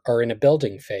are in a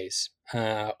building phase.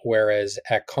 Whereas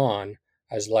at Con,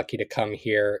 I was lucky to come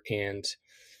here, and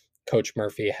Coach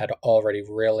Murphy had already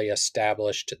really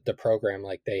established the program.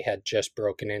 Like they had just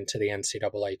broken into the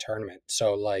NCAA tournament.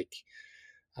 So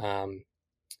um,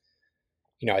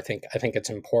 I think it's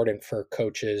important for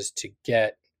coaches to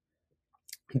get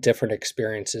different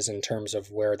experiences in terms of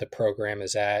where the program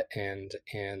is at and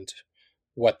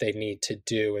what they need to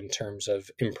do in terms of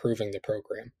improving the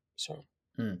program. So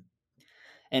Hmm.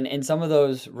 And some of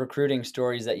those recruiting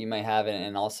stories that you might have,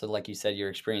 and also like you said, your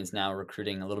experience now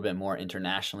recruiting a little bit more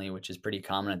internationally, which is pretty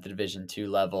common at the Division 2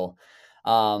 level.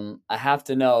 I have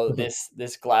to know Mhm.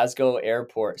 this Glasgow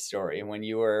airport story when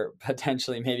you were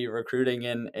potentially maybe recruiting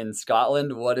in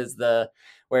Scotland. What is the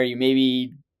where you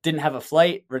maybe didn't have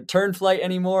a return flight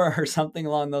anymore, or something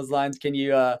along those lines? Can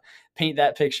you paint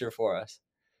that picture for us?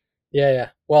 Yeah, yeah.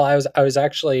 Well, I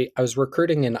was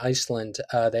recruiting in Iceland.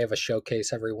 They have a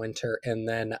showcase every winter, and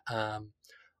then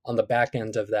on the back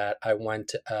end of that, I went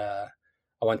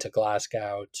to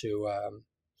Glasgow to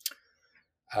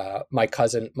my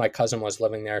cousin was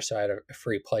living there, so I had a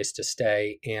free place to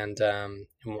stay, and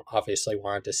obviously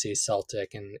wanted to see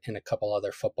Celtic and a couple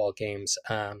other football games.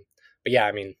 But yeah,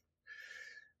 I mean,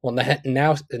 well,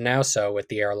 now so with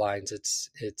the airlines,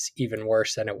 it's even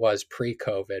worse than it was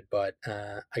pre-COVID. But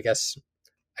I guess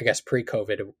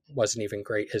pre-COVID it wasn't even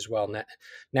great as well.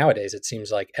 Nowadays, it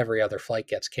seems like every other flight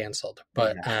gets canceled.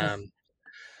 Yeah.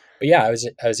 But yeah, I was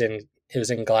in it was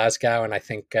in Glasgow, and I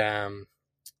think it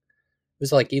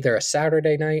was like either a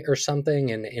Saturday night or something,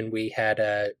 and we had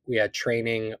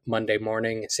training Monday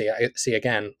morning. See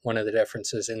again, one of the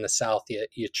differences in the South,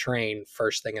 you train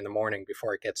first thing in the morning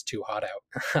before it gets too hot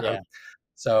out. Yeah.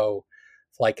 So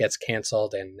flight gets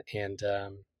canceled, and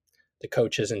the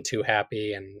coach isn't too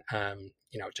happy, and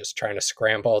just trying to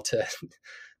scramble to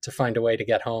to find a way to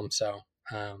get home. So,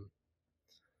 but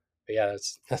yeah,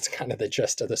 that's kind of the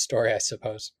gist of the story, I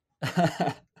suppose.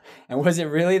 And was it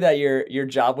really that your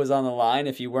job was on the line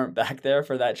if you weren't back there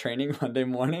for that training Monday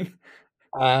morning?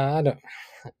 I don't.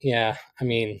 Yeah, I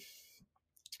mean,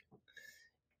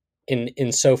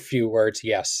 in so few words,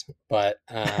 yes, but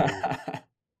I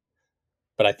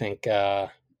think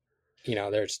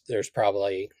there's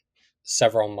probably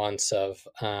several months of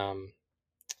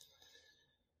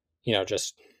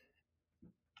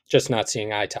just not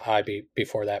seeing eye to eye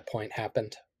before that point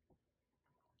happened.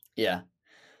 Yeah,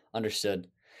 understood.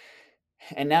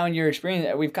 And now in your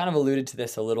experience, we've kind of alluded to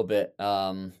this a little bit,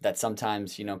 that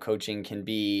sometimes, coaching can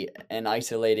be an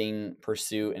isolating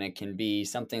pursuit and it can be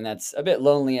something that's a bit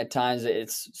lonely at times.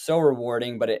 It's so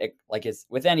rewarding, but like it's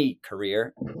with any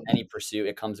career, any pursuit,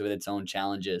 it comes with its own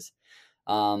challenges.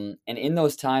 And in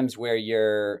those times where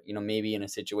you're, maybe in a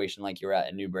situation like you're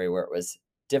at Newbury where it was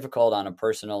difficult on a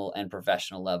personal and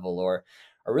professional level, or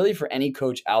really for any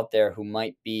coach out there who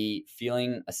might be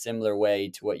feeling a similar way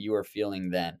to what you were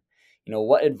feeling then,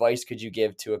 what advice could you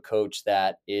give to a coach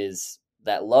that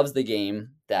loves the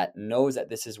game, that knows that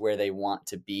this is where they want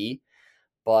to be,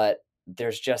 but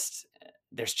there's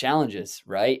challenges,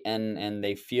 right? And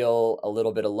they feel a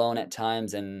little bit alone at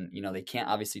times, and they can't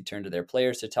obviously turn to their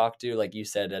players to talk to. Like you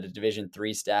said, at a Division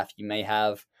III staff, you may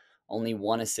have only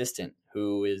one assistant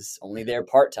who is only there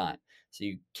part-time, so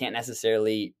you can't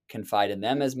necessarily confide in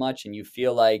them as much, and you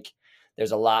feel like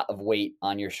there's a lot of weight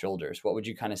on your shoulders. What would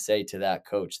you kind of say to that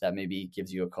coach that maybe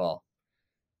gives you a call?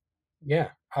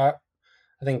 Yeah, I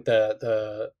think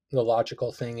the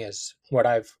logical thing is what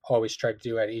I've always tried to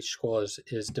do at each school is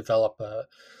develop a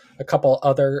couple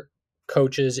other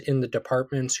coaches in the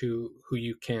departments who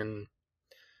you can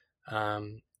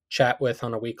chat with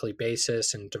on a weekly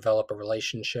basis and develop a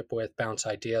relationship with, bounce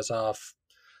ideas off,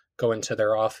 go into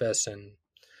their office and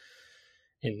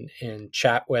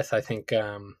chat with. I think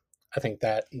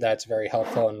that that's very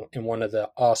helpful. And one of the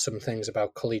awesome things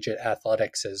about collegiate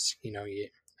athletics is,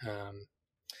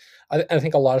 I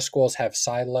think a lot of schools have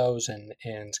silos and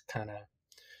kind of,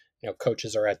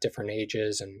 coaches are at different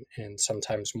ages and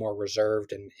sometimes more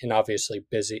reserved and obviously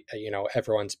busy.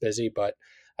 Everyone's busy, but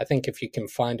I think if you can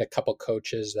find a couple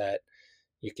coaches that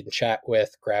you can chat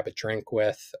with, grab a drink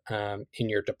with, in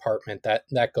your department,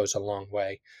 that goes a long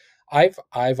way. I've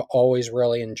always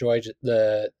really enjoyed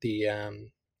the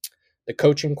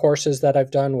coaching courses that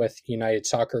I've done with United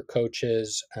Soccer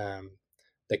Coaches,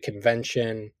 the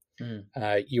convention, Mm.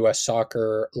 U.S.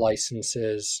 soccer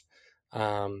licenses,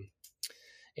 um,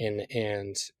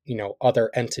 and other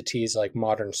entities like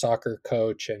Modern Soccer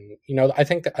Coach, and I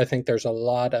think there's a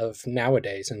lot of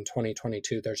nowadays in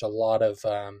 2022. There's a lot of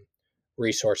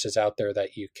resources out there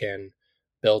that you can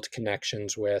build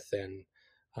connections with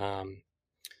um,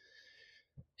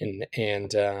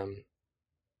 and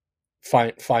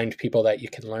find people that you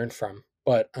can learn from.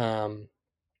 But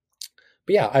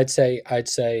yeah, I'd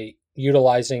say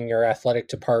utilizing your athletic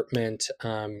department,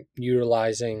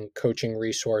 utilizing coaching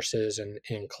resources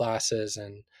and classes,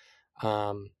 and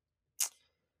um,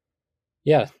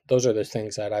 yeah, those are the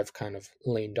things that I've kind of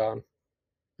leaned on.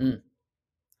 Mm.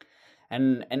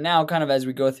 And now, kind of as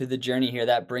we go through the journey here,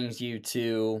 that brings you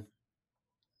to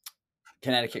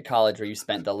Connecticut College, where you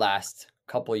spent the last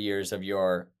couple of years of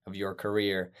your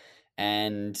career,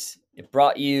 and it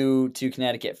brought you to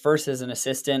Connecticut first as an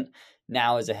assistant,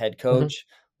 now as a head Mhm. coach.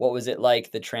 What was it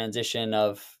like, the transition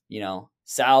of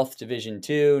South Division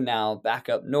II, now back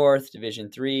up North Division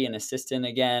III, and assistant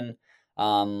again?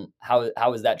 How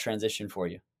was that transition for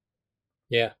you?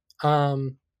 Yeah.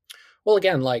 Well,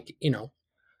 again, I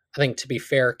think to be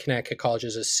fair, Connecticut College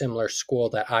is a similar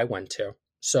school that I went to,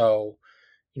 so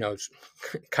it's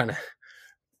kind of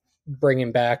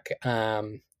bringing back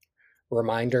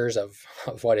reminders of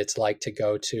what it's like to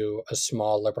go to a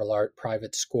small liberal art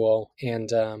private school.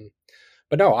 And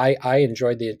but no, I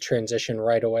enjoyed the transition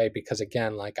right away because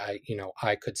again, like I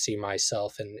could see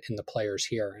myself in the players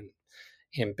here, and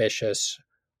ambitious,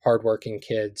 hardworking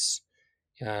kids.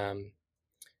 um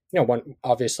one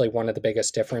of the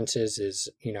biggest differences is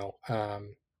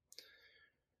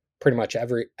pretty much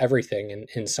everything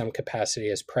in some capacity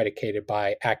is predicated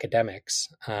by academics.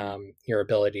 Your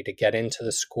ability to get into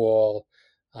the school,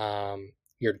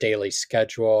 your daily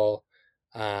schedule,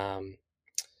 um,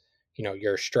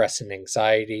 your stress and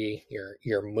anxiety,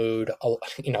 your mood.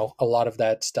 A lot of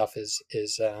that stuff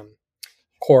is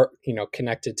core,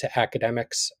 connected to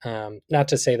academics. Not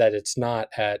to say that it's not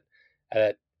at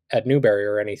at Newberry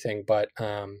or anything, but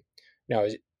no,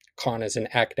 Con is an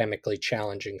academically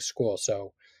challenging school,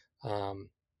 so um,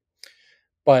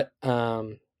 but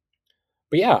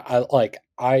yeah,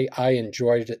 I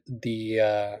enjoyed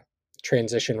the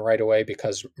transition right away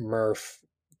because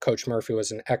Coach Murphy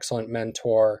was an excellent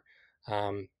mentor.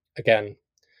 Again,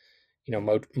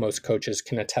 most coaches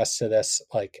can attest to this.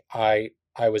 Like I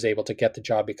was able to get the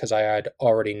job because I had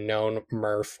already known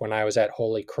Murph when I was at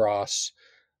Holy Cross.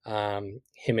 Him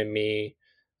and me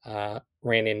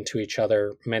ran into each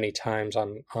other many times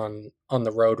on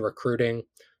the road recruiting,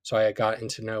 so I had gotten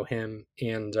to know him,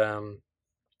 and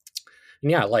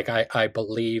yeah, like I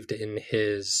believed in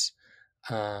his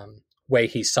way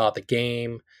he saw the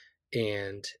game,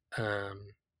 and um,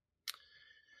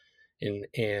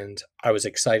 and I was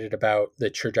excited about the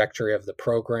trajectory of the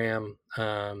program.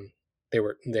 They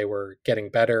were getting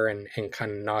better and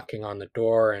kind of knocking on the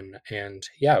door, and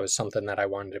yeah, it was something that I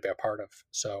wanted to be a part of.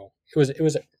 So it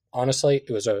was honestly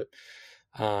it was a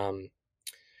um,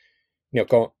 you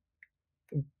know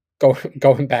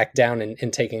going back down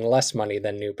and taking less money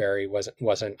than Newberry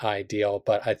wasn't ideal,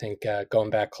 but I think going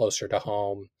back closer to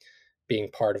home, being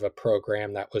part of a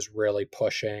program that was really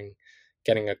pushing,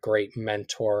 getting a great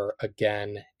mentor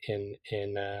again in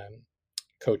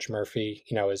Coach Murphy,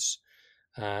 is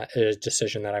a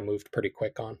decision that I moved pretty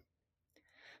quick on.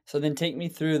 So then take me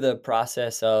through the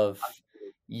process of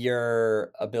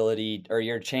your ability or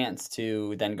your chance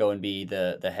to then go and be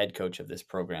the head coach of this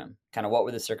program. Kind of what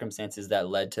were the circumstances that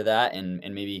led to that, and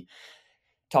maybe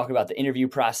talk about the interview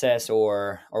process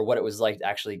or what it was like to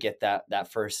actually get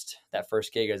that first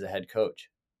gig as a head coach.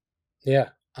 Yeah.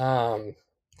 It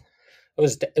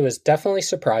was definitely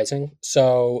surprising.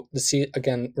 So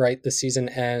again, right, the season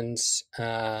ends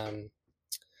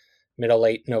middle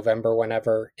late November,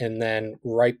 whenever, and then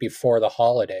right before the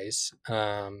holidays,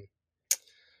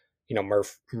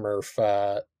 Murph,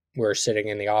 we were sitting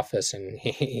in the office, and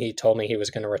he told me he was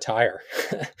going to retire,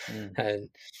 Mm. and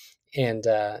and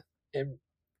it,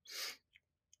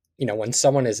 when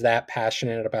someone is that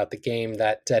passionate about the game,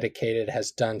 that dedicated,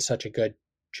 has done such a good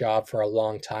job for a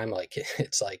long time, like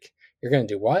it's like, you're going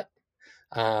to do what?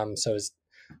 So it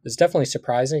was definitely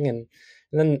surprising, and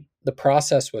then the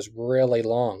process was really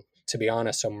long, to be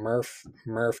honest. So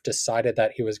Murph decided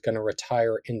that he was going to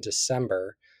retire in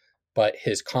December, but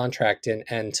his contract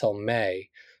didn't end till May,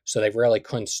 so they really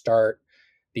couldn't start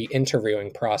the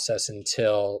interviewing process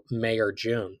until May or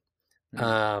June. Mm.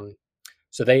 Um,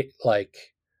 so they like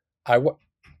I w-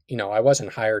 I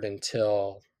wasn't hired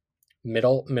until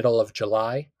middle of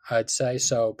July, I'd say.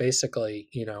 So basically,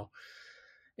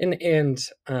 and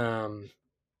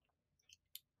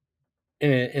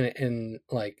and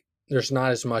like, there's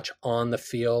not as much on the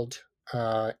field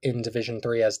in Division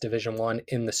 3 as Division 1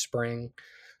 in the spring,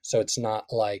 so it's not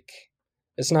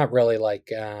really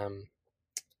like,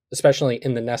 especially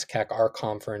in the NESCAC, our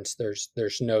conference, there's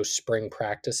no spring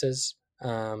practices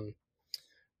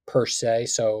per se,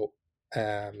 so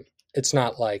um, it's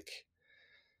not like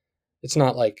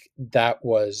that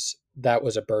was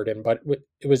a burden, but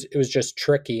it was just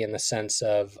tricky in the sense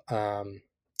of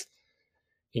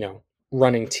you know,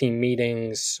 running team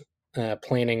meetings,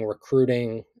 planning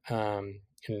recruiting, and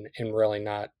really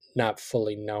not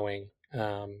fully knowing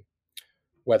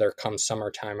whether come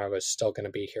summertime I was still going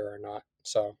to be here or not.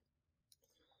 So,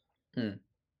 Mm.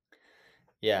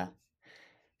 Yeah. but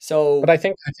So, oh,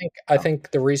 I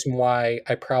think the reason why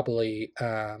I probably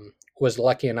was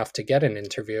lucky enough to get an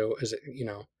interview is,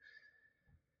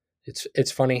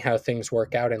 it's funny how things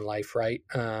work out in life, right?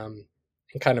 And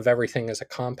kind of everything is a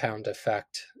compound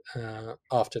effect,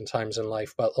 oftentimes in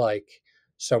life. But like,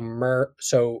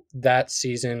 so that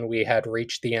season we had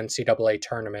reached the NCAA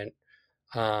tournament,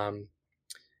 um,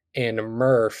 and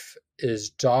Murph, his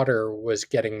daughter, was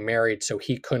getting married, so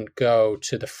he couldn't go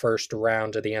to the first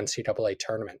round of the NCAA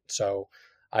tournament. So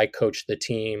I coached the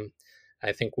team.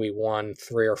 I think we won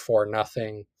 3 or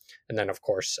 4-0, and then of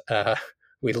course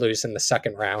we lose in the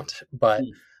second round. But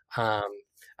hmm. um,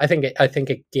 I think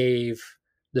it gave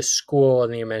the school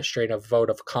and the administrative vote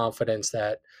of confidence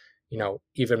that,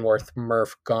 even with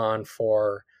Murph gone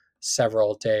for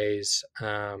several days,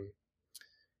 I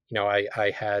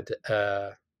had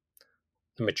the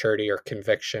maturity or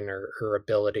conviction or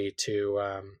ability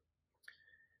to,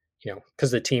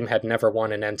 because the team had never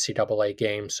won an NCAA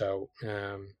game, so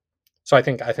I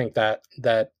think that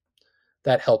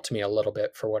helped me a little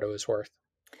bit for what it was worth.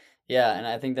 Yeah, and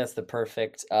I think that's the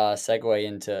perfect segue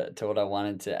into what I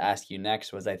wanted to ask you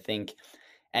next. Was I think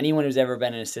anyone who's ever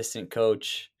been an assistant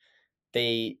coach,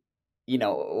 they,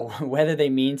 whether they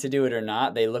mean to do it or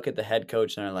not, they look at the head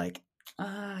coach and are like,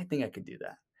 I think I could do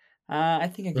that. I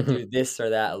think I could Mhm. do this or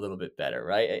that a little bit better,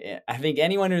 right? I think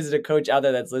anyone who's a coach out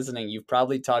there that's listening, you've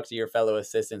probably talked to your fellow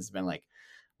assistants and been like,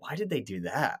 why did they do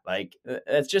that? Like,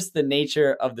 that's just the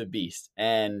nature of the beast.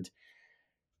 And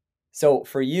so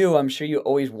for you, I'm sure you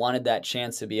always wanted that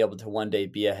chance to be able to one day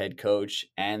be a head coach.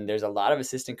 And there's a lot of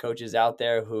assistant coaches out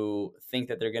there who think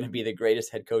that they're going to be the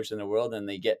greatest head coach in the world, and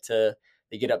they get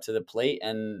up to the plate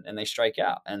and they strike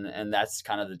out. And that's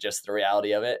kind of just the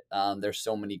reality of it. There's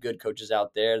so many good coaches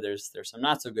out there. There's some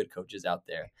not so good coaches out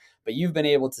there. But you've been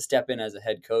able to step in as a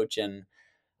head coach and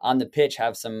on the pitch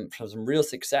have some real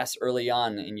success early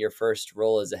on in your first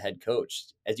role as a head coach.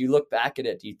 As you look back at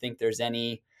it, do you think there's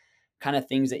any kind of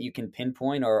things that you can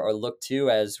pinpoint or look to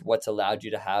as what's allowed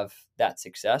you to have that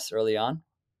success early on?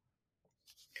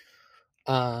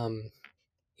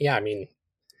 Yeah, I mean,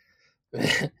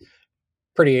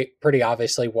 pretty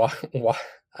obviously,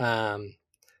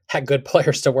 had good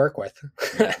players to work with.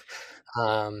 Yeah.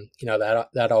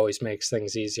 That always makes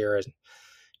things easier. And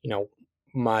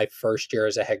my first year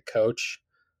as a head coach,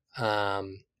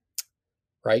 right,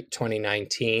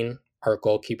 2019, our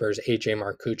goalkeeper is AJ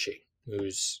Marcucci,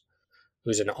 who's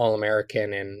an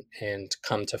All-American and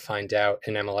come to find out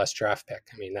an MLS draft pick.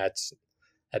 I mean, that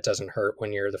doesn't hurt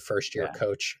when you're the first year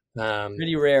coach.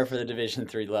 Pretty rare for the Division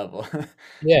III level.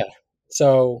 Yeah.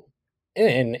 So,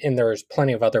 and there's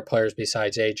plenty of other players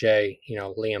besides AJ.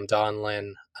 Liam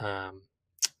Donlin,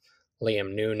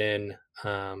 Liam Noonan,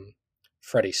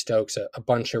 Freddie Stokes, a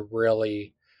bunch of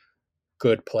really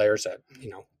good players that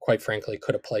quite frankly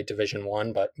could have played Division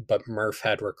One, but Murph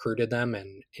had recruited them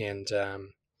and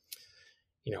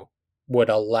would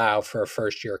allow for a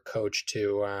first year coach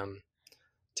to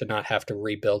not have to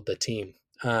rebuild the team.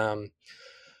 But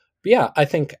yeah, I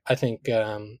think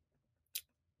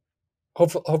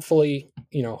hopefully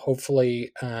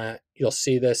you'll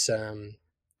see this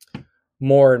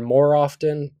more and more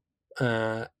often.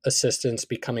 Assistants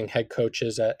becoming head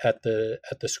coaches at the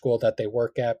school that they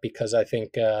work at, because I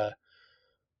think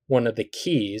one of the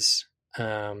keys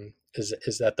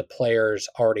is that the players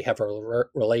already have a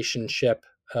relationship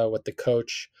with the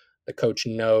coach. The coach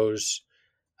knows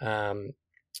how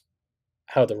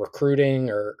the recruiting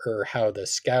or how the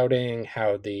scouting,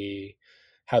 how the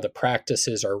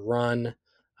practices are run.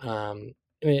 Honestly,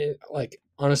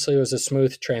 it was a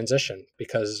smooth transition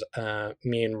because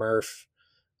me and Murph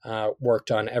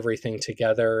worked on everything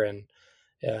together, and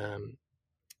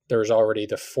there was already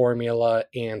the formula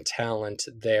and talent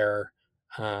there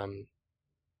to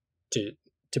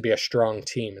be a strong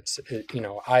team.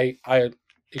 I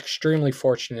extremely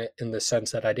fortunate in the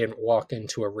sense that I didn't walk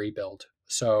into a rebuild.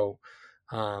 So,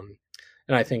 and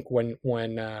I think when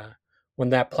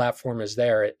that platform is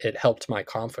there, it helped my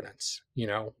confidence.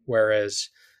 Whereas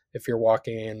if you're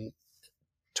walking in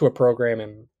to a program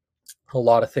and a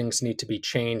lot of things need to be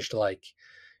changed, like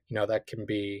that can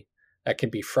be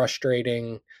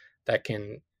frustrating. That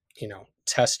can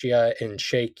test you and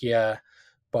shake you.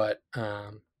 But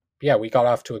yeah, we got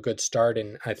off to a good start,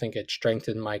 and I think it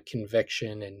strengthened my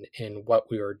conviction in what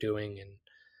we were doing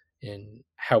and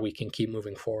how we can keep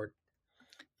moving forward.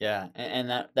 Yeah,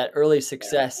 and that early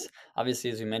success,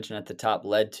 obviously, as we mentioned at the top,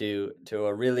 led to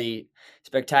a really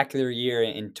spectacular year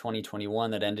in 2021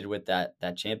 that ended with that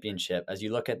championship. As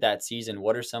you look at that season,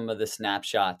 what are some of the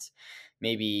snapshots,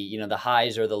 maybe the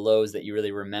highs or the lows that you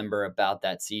really remember about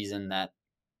that season that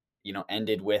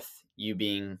ended with you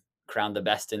being crowned the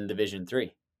best in Division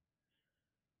III?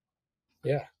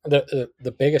 Yeah,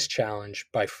 the biggest challenge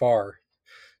by far,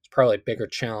 it's probably a bigger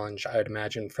challenge I'd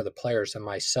imagine for the players than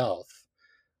myself.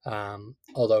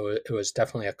 Although it was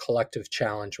definitely a collective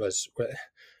challenge, was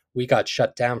we got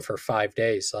shut down for 5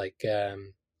 days.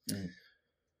 The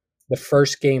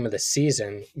first game of the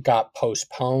season got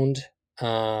postponed.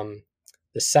 The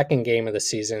second game of the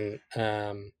season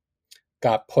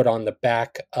got put on the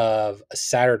back of a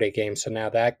Saturday game, so now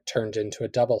that turned into a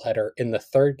doubleheader. In the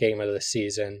third game of the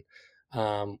season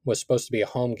was supposed to be a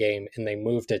home game, and they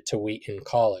moved it to Wheaton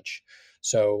College.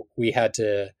 So we had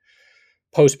to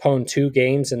postponed 2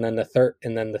 games, and then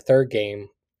the third game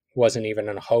wasn't even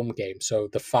a home game. So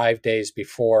the 5 days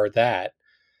before that,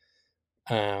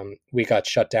 we got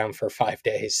shut down for 5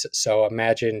 days. So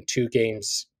imagine 2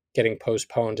 games getting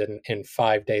postponed in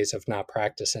 5 days of not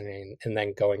practicing, and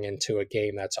then going into a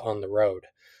game that's on the road.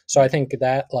 So I think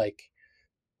that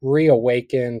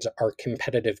reawakened our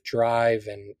competitive drive,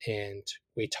 and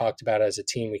we talked about as a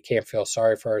team, we can't feel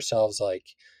sorry for ourselves.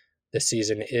 The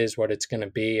season is what it's going to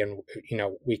be, and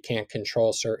we can't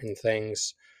control certain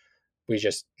things. We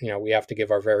just we have to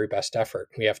give our very best effort.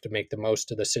 We have to make the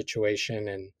most of the situation,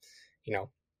 and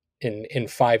in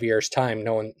 5 years time,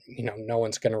 no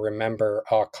one's going to remember,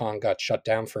 oh, Con got shut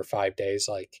down for 5 days.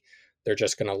 They're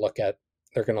just going to look at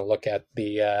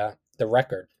the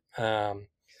record.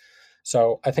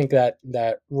 So I think that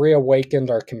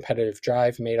reawakened our competitive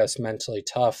drive, made us mentally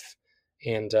tough,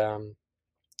 and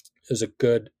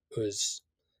it was,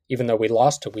 even though we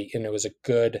lost to Wheaton, it was a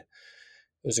good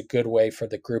way for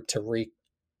the group to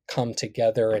come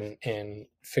together and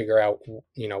figure out,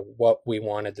 what we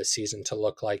wanted the season to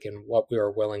look like and what we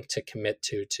were willing to commit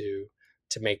to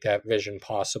make that vision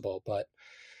possible. But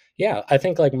yeah, I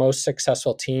think like most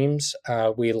successful teams,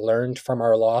 we learned from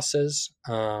our losses.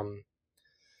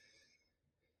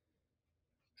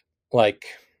 Like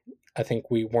I think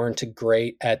we weren't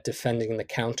great at defending the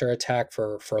counterattack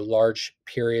for large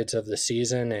periods of the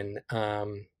season, and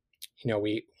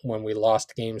we when we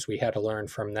lost games, we had to learn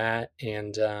from that.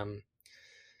 And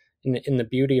in the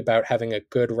beauty about having a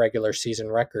good regular season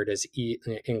record is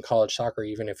in college soccer,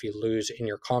 even if you lose in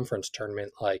your conference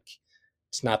tournament, like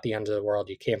it's not the end of the world.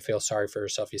 You can't feel sorry for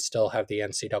yourself. You still have the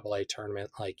NCAA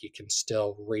tournament. Like you can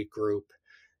still regroup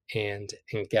and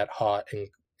get hot and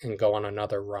go on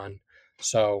another run.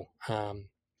 So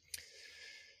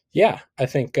yeah, I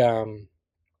think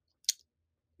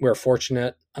we're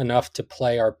fortunate enough to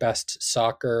play our best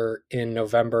soccer in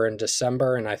November and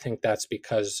December, and I think that's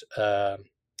because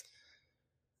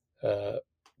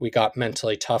we got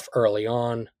mentally tough early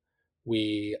on.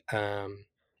 We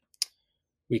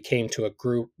we came to a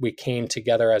group. We came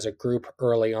together as a group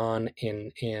early on,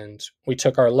 and we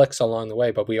took our licks along the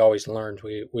way, but we always learned.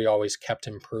 We always kept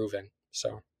improving.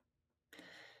 So.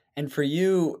 And for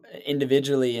you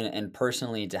individually and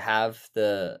personally to have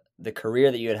the career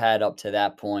that you had had up to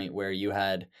that point where you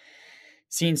had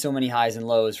seen so many highs and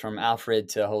lows from Alfred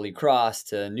to Holy Cross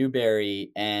to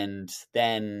Newberry, and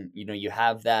then you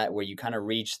have that where you kind of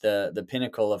reach the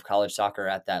pinnacle of college soccer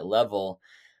at that level.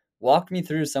 Walk me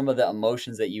through some of the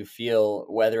emotions that you feel,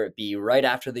 whether it be right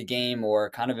after the game or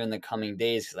kind of in the coming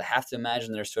days, because I have to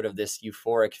imagine there's sort of this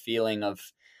euphoric feeling of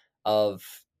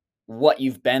what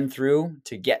you've been through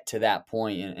to get to that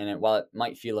point. While it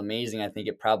might feel amazing, I think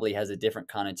it probably has a different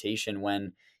connotation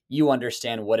when you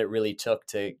understand what it really took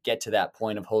to get to that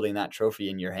point of holding that trophy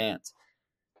in your hands.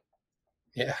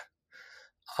 Yeah.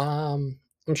 I'm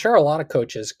sure a lot of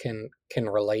coaches can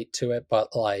relate to it,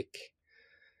 but like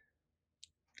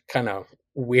kind of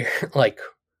weird, like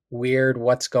weird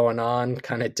what's going on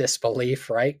kind of disbelief,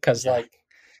 right? Because Yeah. like,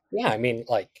 yeah, I mean,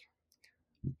 like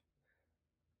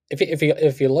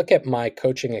if you look at my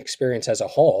coaching experience as a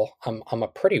whole, I'm a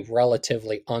pretty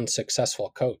relatively unsuccessful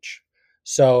coach.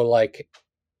 So like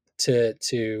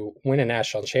to win a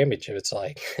national championship, it's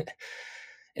like,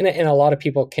 and a lot of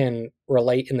people can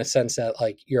relate in the sense that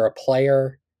like you're a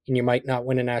player and you might not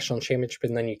win a national championship,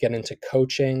 and then you get into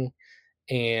coaching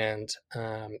and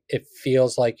it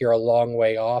feels like you're a long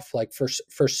way off. Like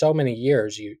for so many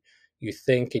years, you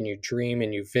think and you dream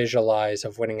and you visualize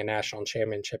of winning a national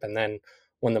championship, and then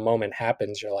when the moment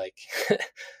happens, you're like,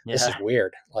 "This is Yeah.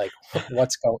 weird. Like,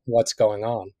 what's going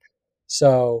on?"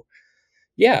 So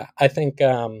yeah, I think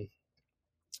yeah.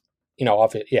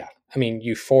 I mean,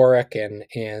 euphoric,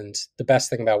 and the best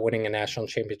thing about winning a national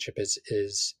championship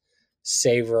is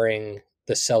savoring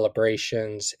the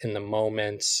celebrations in the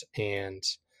moments, and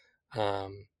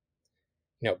um,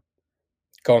 you know,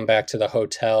 going back to the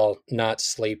hotel, not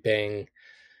sleeping,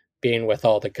 being with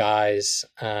all the guys,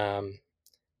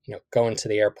 going to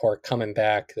the airport, coming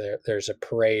back. There's a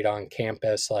parade on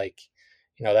campus, like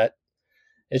that.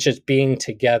 It's just being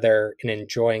together and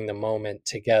enjoying the moment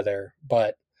together.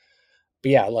 But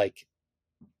yeah, like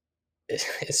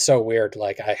it's so weird.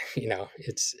 Like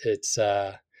it's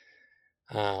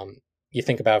um, you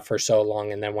think about it for so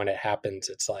long, and then when it happens,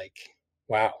 it's like,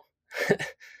 wow,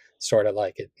 sort of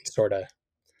like it sort of.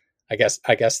 I guess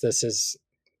this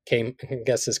came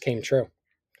true.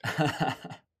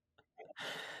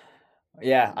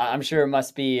 Yeah, I'm sure it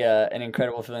must be an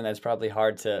incredible feeling that's probably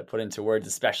hard to put into words,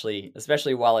 especially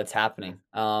while it's happening.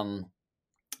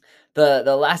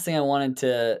 The last thing I wanted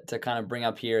to kind of bring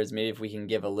up here is maybe if we can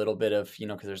give a little bit of,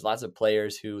 because there's lots of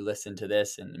players who listen to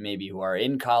this and maybe who are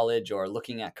in college or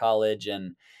looking at college,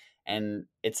 and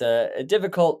it's a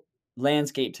difficult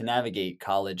landscape to navigate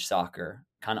college soccer,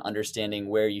 kind of understanding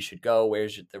where you should go,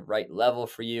 where's the right level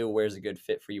for you, where's a good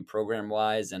fit for you program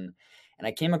wise. And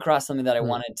I came across something that I Mm.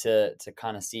 wanted to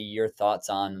kind of see your thoughts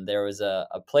on. There was a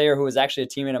player who was actually a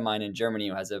teammate of mine in Germany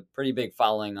who has a pretty big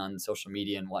following on social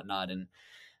media and whatnot. And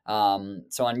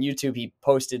so on YouTube, he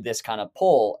posted this kind of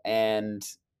poll, and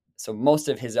so most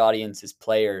of his audience is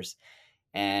players.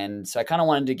 And so I kind of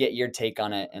wanted to get your take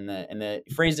on it. And the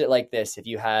phrased it like this: if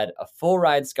you had a full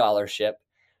ride scholarship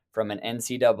from an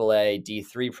NCAA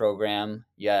D3 program,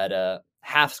 you had a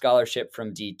half scholarship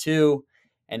from D2,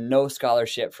 and no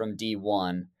scholarship from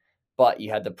D1. but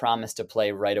you had the promise to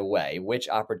play right away. Which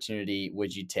opportunity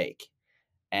would you take?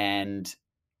 And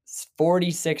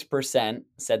 46%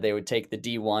 said they would take the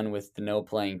D1 with the no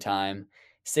playing time.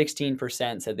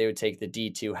 16% said they would take the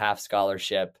D2 half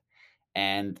scholarship.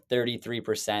 And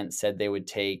 33% said they would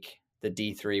take the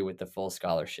D3 with the full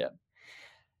scholarship.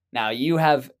 Now, you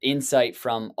have insight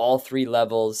from all three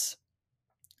levels: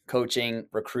 coaching,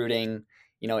 recruiting.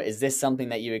 Is this something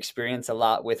that you experience a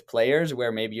lot with players,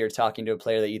 where maybe you're talking to a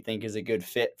player that you think is a good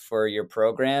fit for your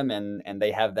program and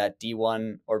they have that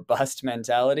D1 or bust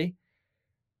mentality?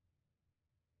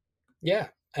 Yeah,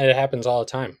 it happens all the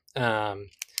time. I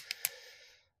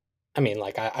mean,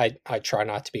 like I try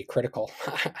not to be critical.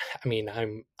 I mean,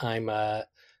 I'm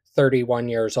 31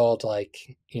 years old. Like,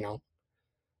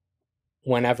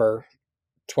 whenever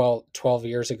 12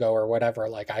 years ago or whatever,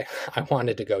 like I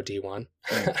wanted to go D1.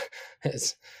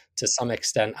 To some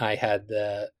extent, I had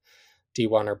the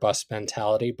D1 or bust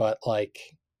mentality, but like,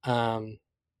 I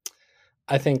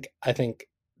think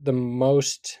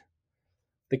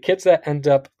the kids that end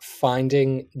up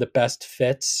finding the best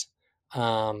fits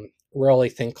really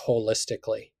think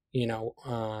holistically,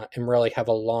 and really have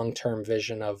a long-term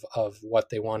vision of what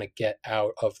they want to get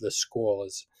out of the school.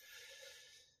 Is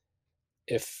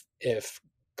if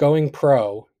going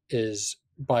pro is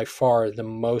by far the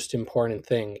most important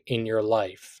thing in your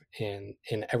life, and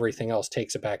everything else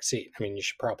takes a back seat. I mean, you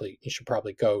should probably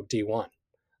go D1.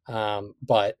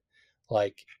 But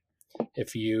like,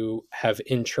 if you have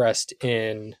interest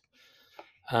in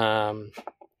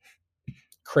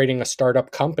creating a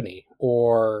startup company,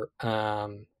 or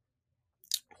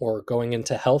going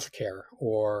into healthcare,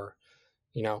 or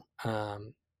you know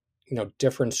um,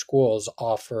 different schools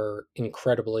offer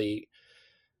incredibly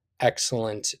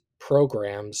excellent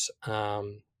programs,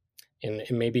 and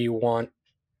maybe you want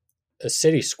a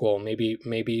city school, maybe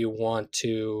you want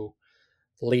to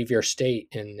leave your state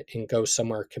and go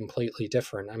somewhere completely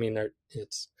different. I mean,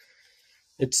 it's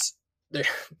there,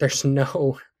 there's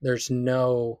no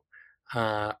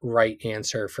right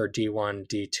answer for D1,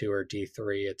 D2, or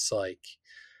D3. It's like,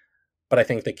 but I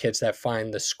think the kids that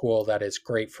find the school that is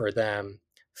great for them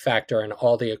factor in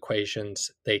all the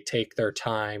equations. They take their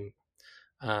time.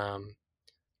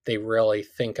 They really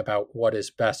think about what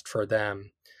is best for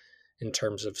them in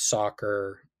terms of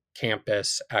soccer,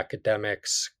 campus,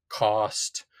 academics,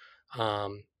 cost.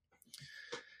 Um,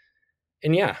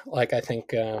 and yeah, like I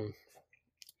think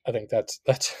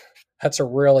that's a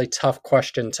really tough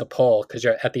question to pull, because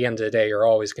at the end of the day, you're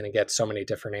always going to get so many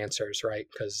different answers, right?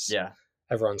 Because Yeah.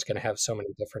 everyone's going to have so many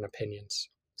different opinions.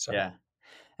 So Yeah.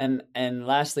 And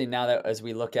lastly, now that as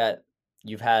we look at,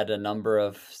 you've had a number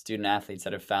of student athletes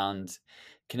that have found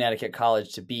Connecticut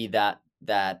College to be that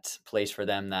place for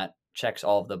them that checks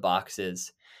all of the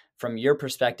boxes. From your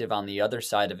perspective on the other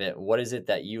side of it, what is it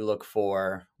that you look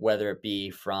for, whether it be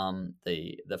from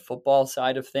the football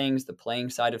side of things, the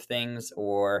playing side of things,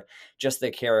 or just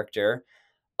the character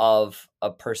of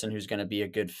a person who's going to be a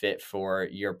good fit for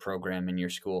your program and your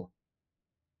school?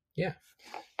 yeah,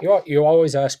 you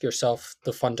always ask yourself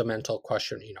the fundamental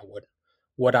question.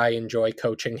 Would I enjoy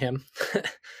coaching him?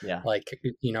 Yeah. Like,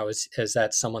 is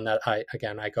that someone that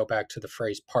I go back to the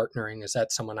phrase partnering. Is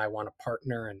that someone I want to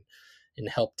partner and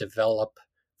help develop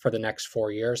for the next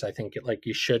 4 years? I think like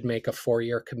you should make a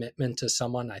 4-year commitment to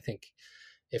someone. I think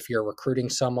if you're recruiting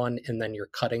someone and then you're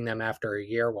cutting them after a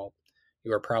year, well,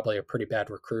 you are probably a pretty bad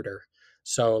recruiter.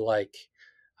 So like,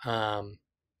 um,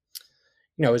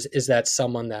 is that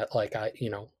someone that like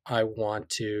I want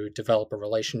to develop a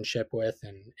relationship with,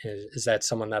 and is that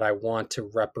someone that I want to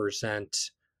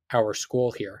represent our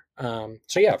school here?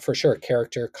 So yeah, for sure,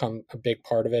 character come a big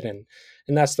part of it, and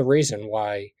that's the reason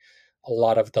why a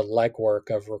lot of the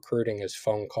legwork of recruiting is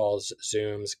phone calls,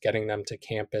 Zooms, getting them to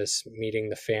campus, meeting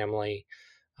the family,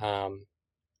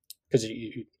 because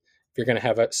if you're going to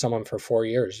have someone for 4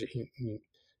 years,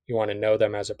 you want to know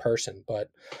them as a person. But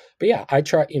yeah, I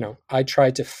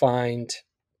try to find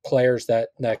players that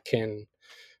can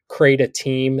create a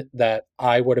team that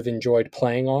I would have enjoyed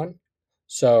playing on.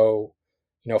 So,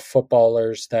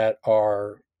 footballers that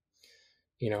are,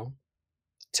 you know,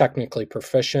 technically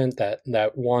proficient,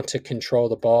 that want to control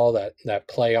the ball, that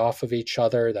play off of each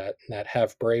other, that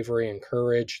have bravery and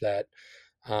courage, that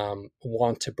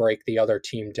want to break the other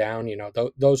team down.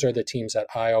 Those are the teams that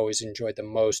I always enjoyed the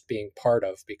most being part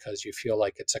of, because you feel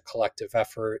like it's a collective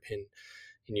effort, and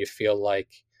you feel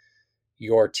like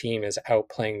your team is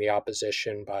outplaying the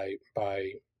opposition by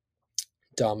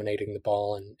dominating the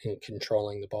ball and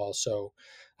controlling the ball. So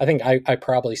I think I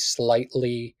probably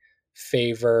slightly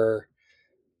favor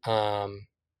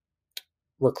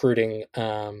recruiting.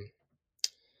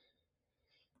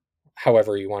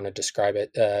 however you want to describe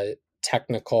it,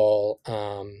 technical,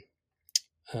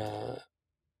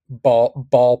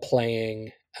 ball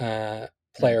playing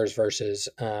players versus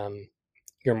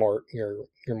your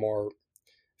more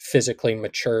physically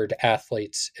matured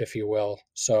athletes, if you will.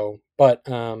 So, but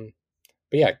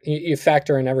yeah, you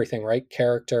factor in everything, right?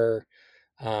 Character,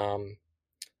 um,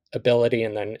 ability,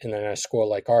 and then in a school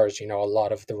like ours, a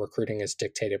lot of the recruiting is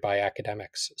dictated by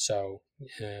academics. So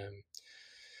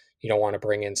you don't want to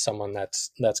bring in someone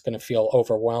that's going to feel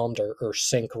overwhelmed or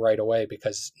sink right away,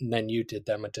 because then you did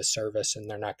them a disservice and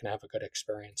they're not going to have a good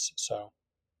experience. So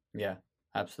Yeah,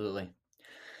 absolutely.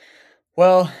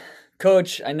 Well,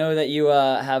 Coach, I know that you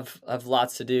have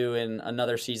lots to do, and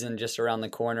another season just around the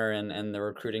corner, and the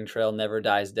recruiting trail never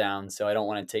dies down. So I don't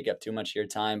want to take up too much of your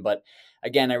time. But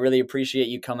again, I really appreciate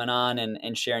you coming on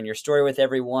and sharing your story with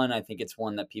everyone. I think it's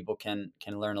one that people can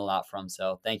learn a lot from.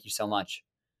 So thank you so much.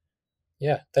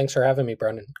 yeah, thanks for having me,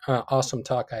 Brendan. Awesome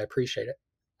talk. I appreciate it.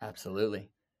 Absolutely.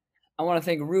 I want to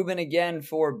thank Ruben again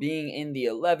for being in the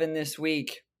 11 this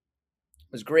week.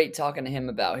 It was great talking to him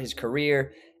about his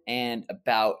career and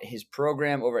about his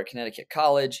program over at Connecticut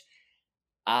College.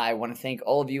 I want to thank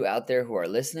all of you out there who are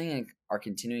listening and are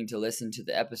continuing to listen to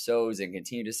the episodes and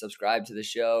continue to subscribe to the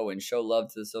show and show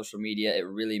love to the social media. It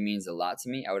really means a lot to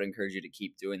me. I would encourage you to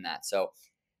keep doing that. So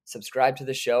subscribe to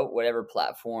the show, whatever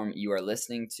platform you are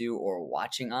listening to or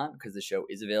watching on, because the show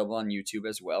is available on YouTube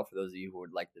as well for those of you who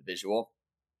would like the visual.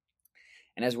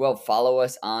 And as well, follow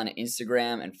us on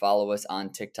Instagram and follow us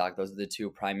on TikTok. Those are the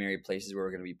two primary places where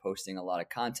we're going to be posting a lot of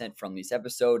content from this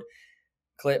episode.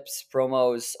 Clips,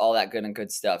 promos, all that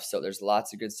good stuff. So there's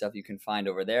lots of good stuff you can find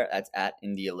over there. That's at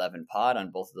In the 11 Pod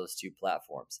on both of those two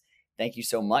platforms. Thank you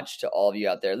so much to all of you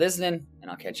out there listening,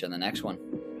 and I'll catch you on the next one.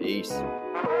 Peace.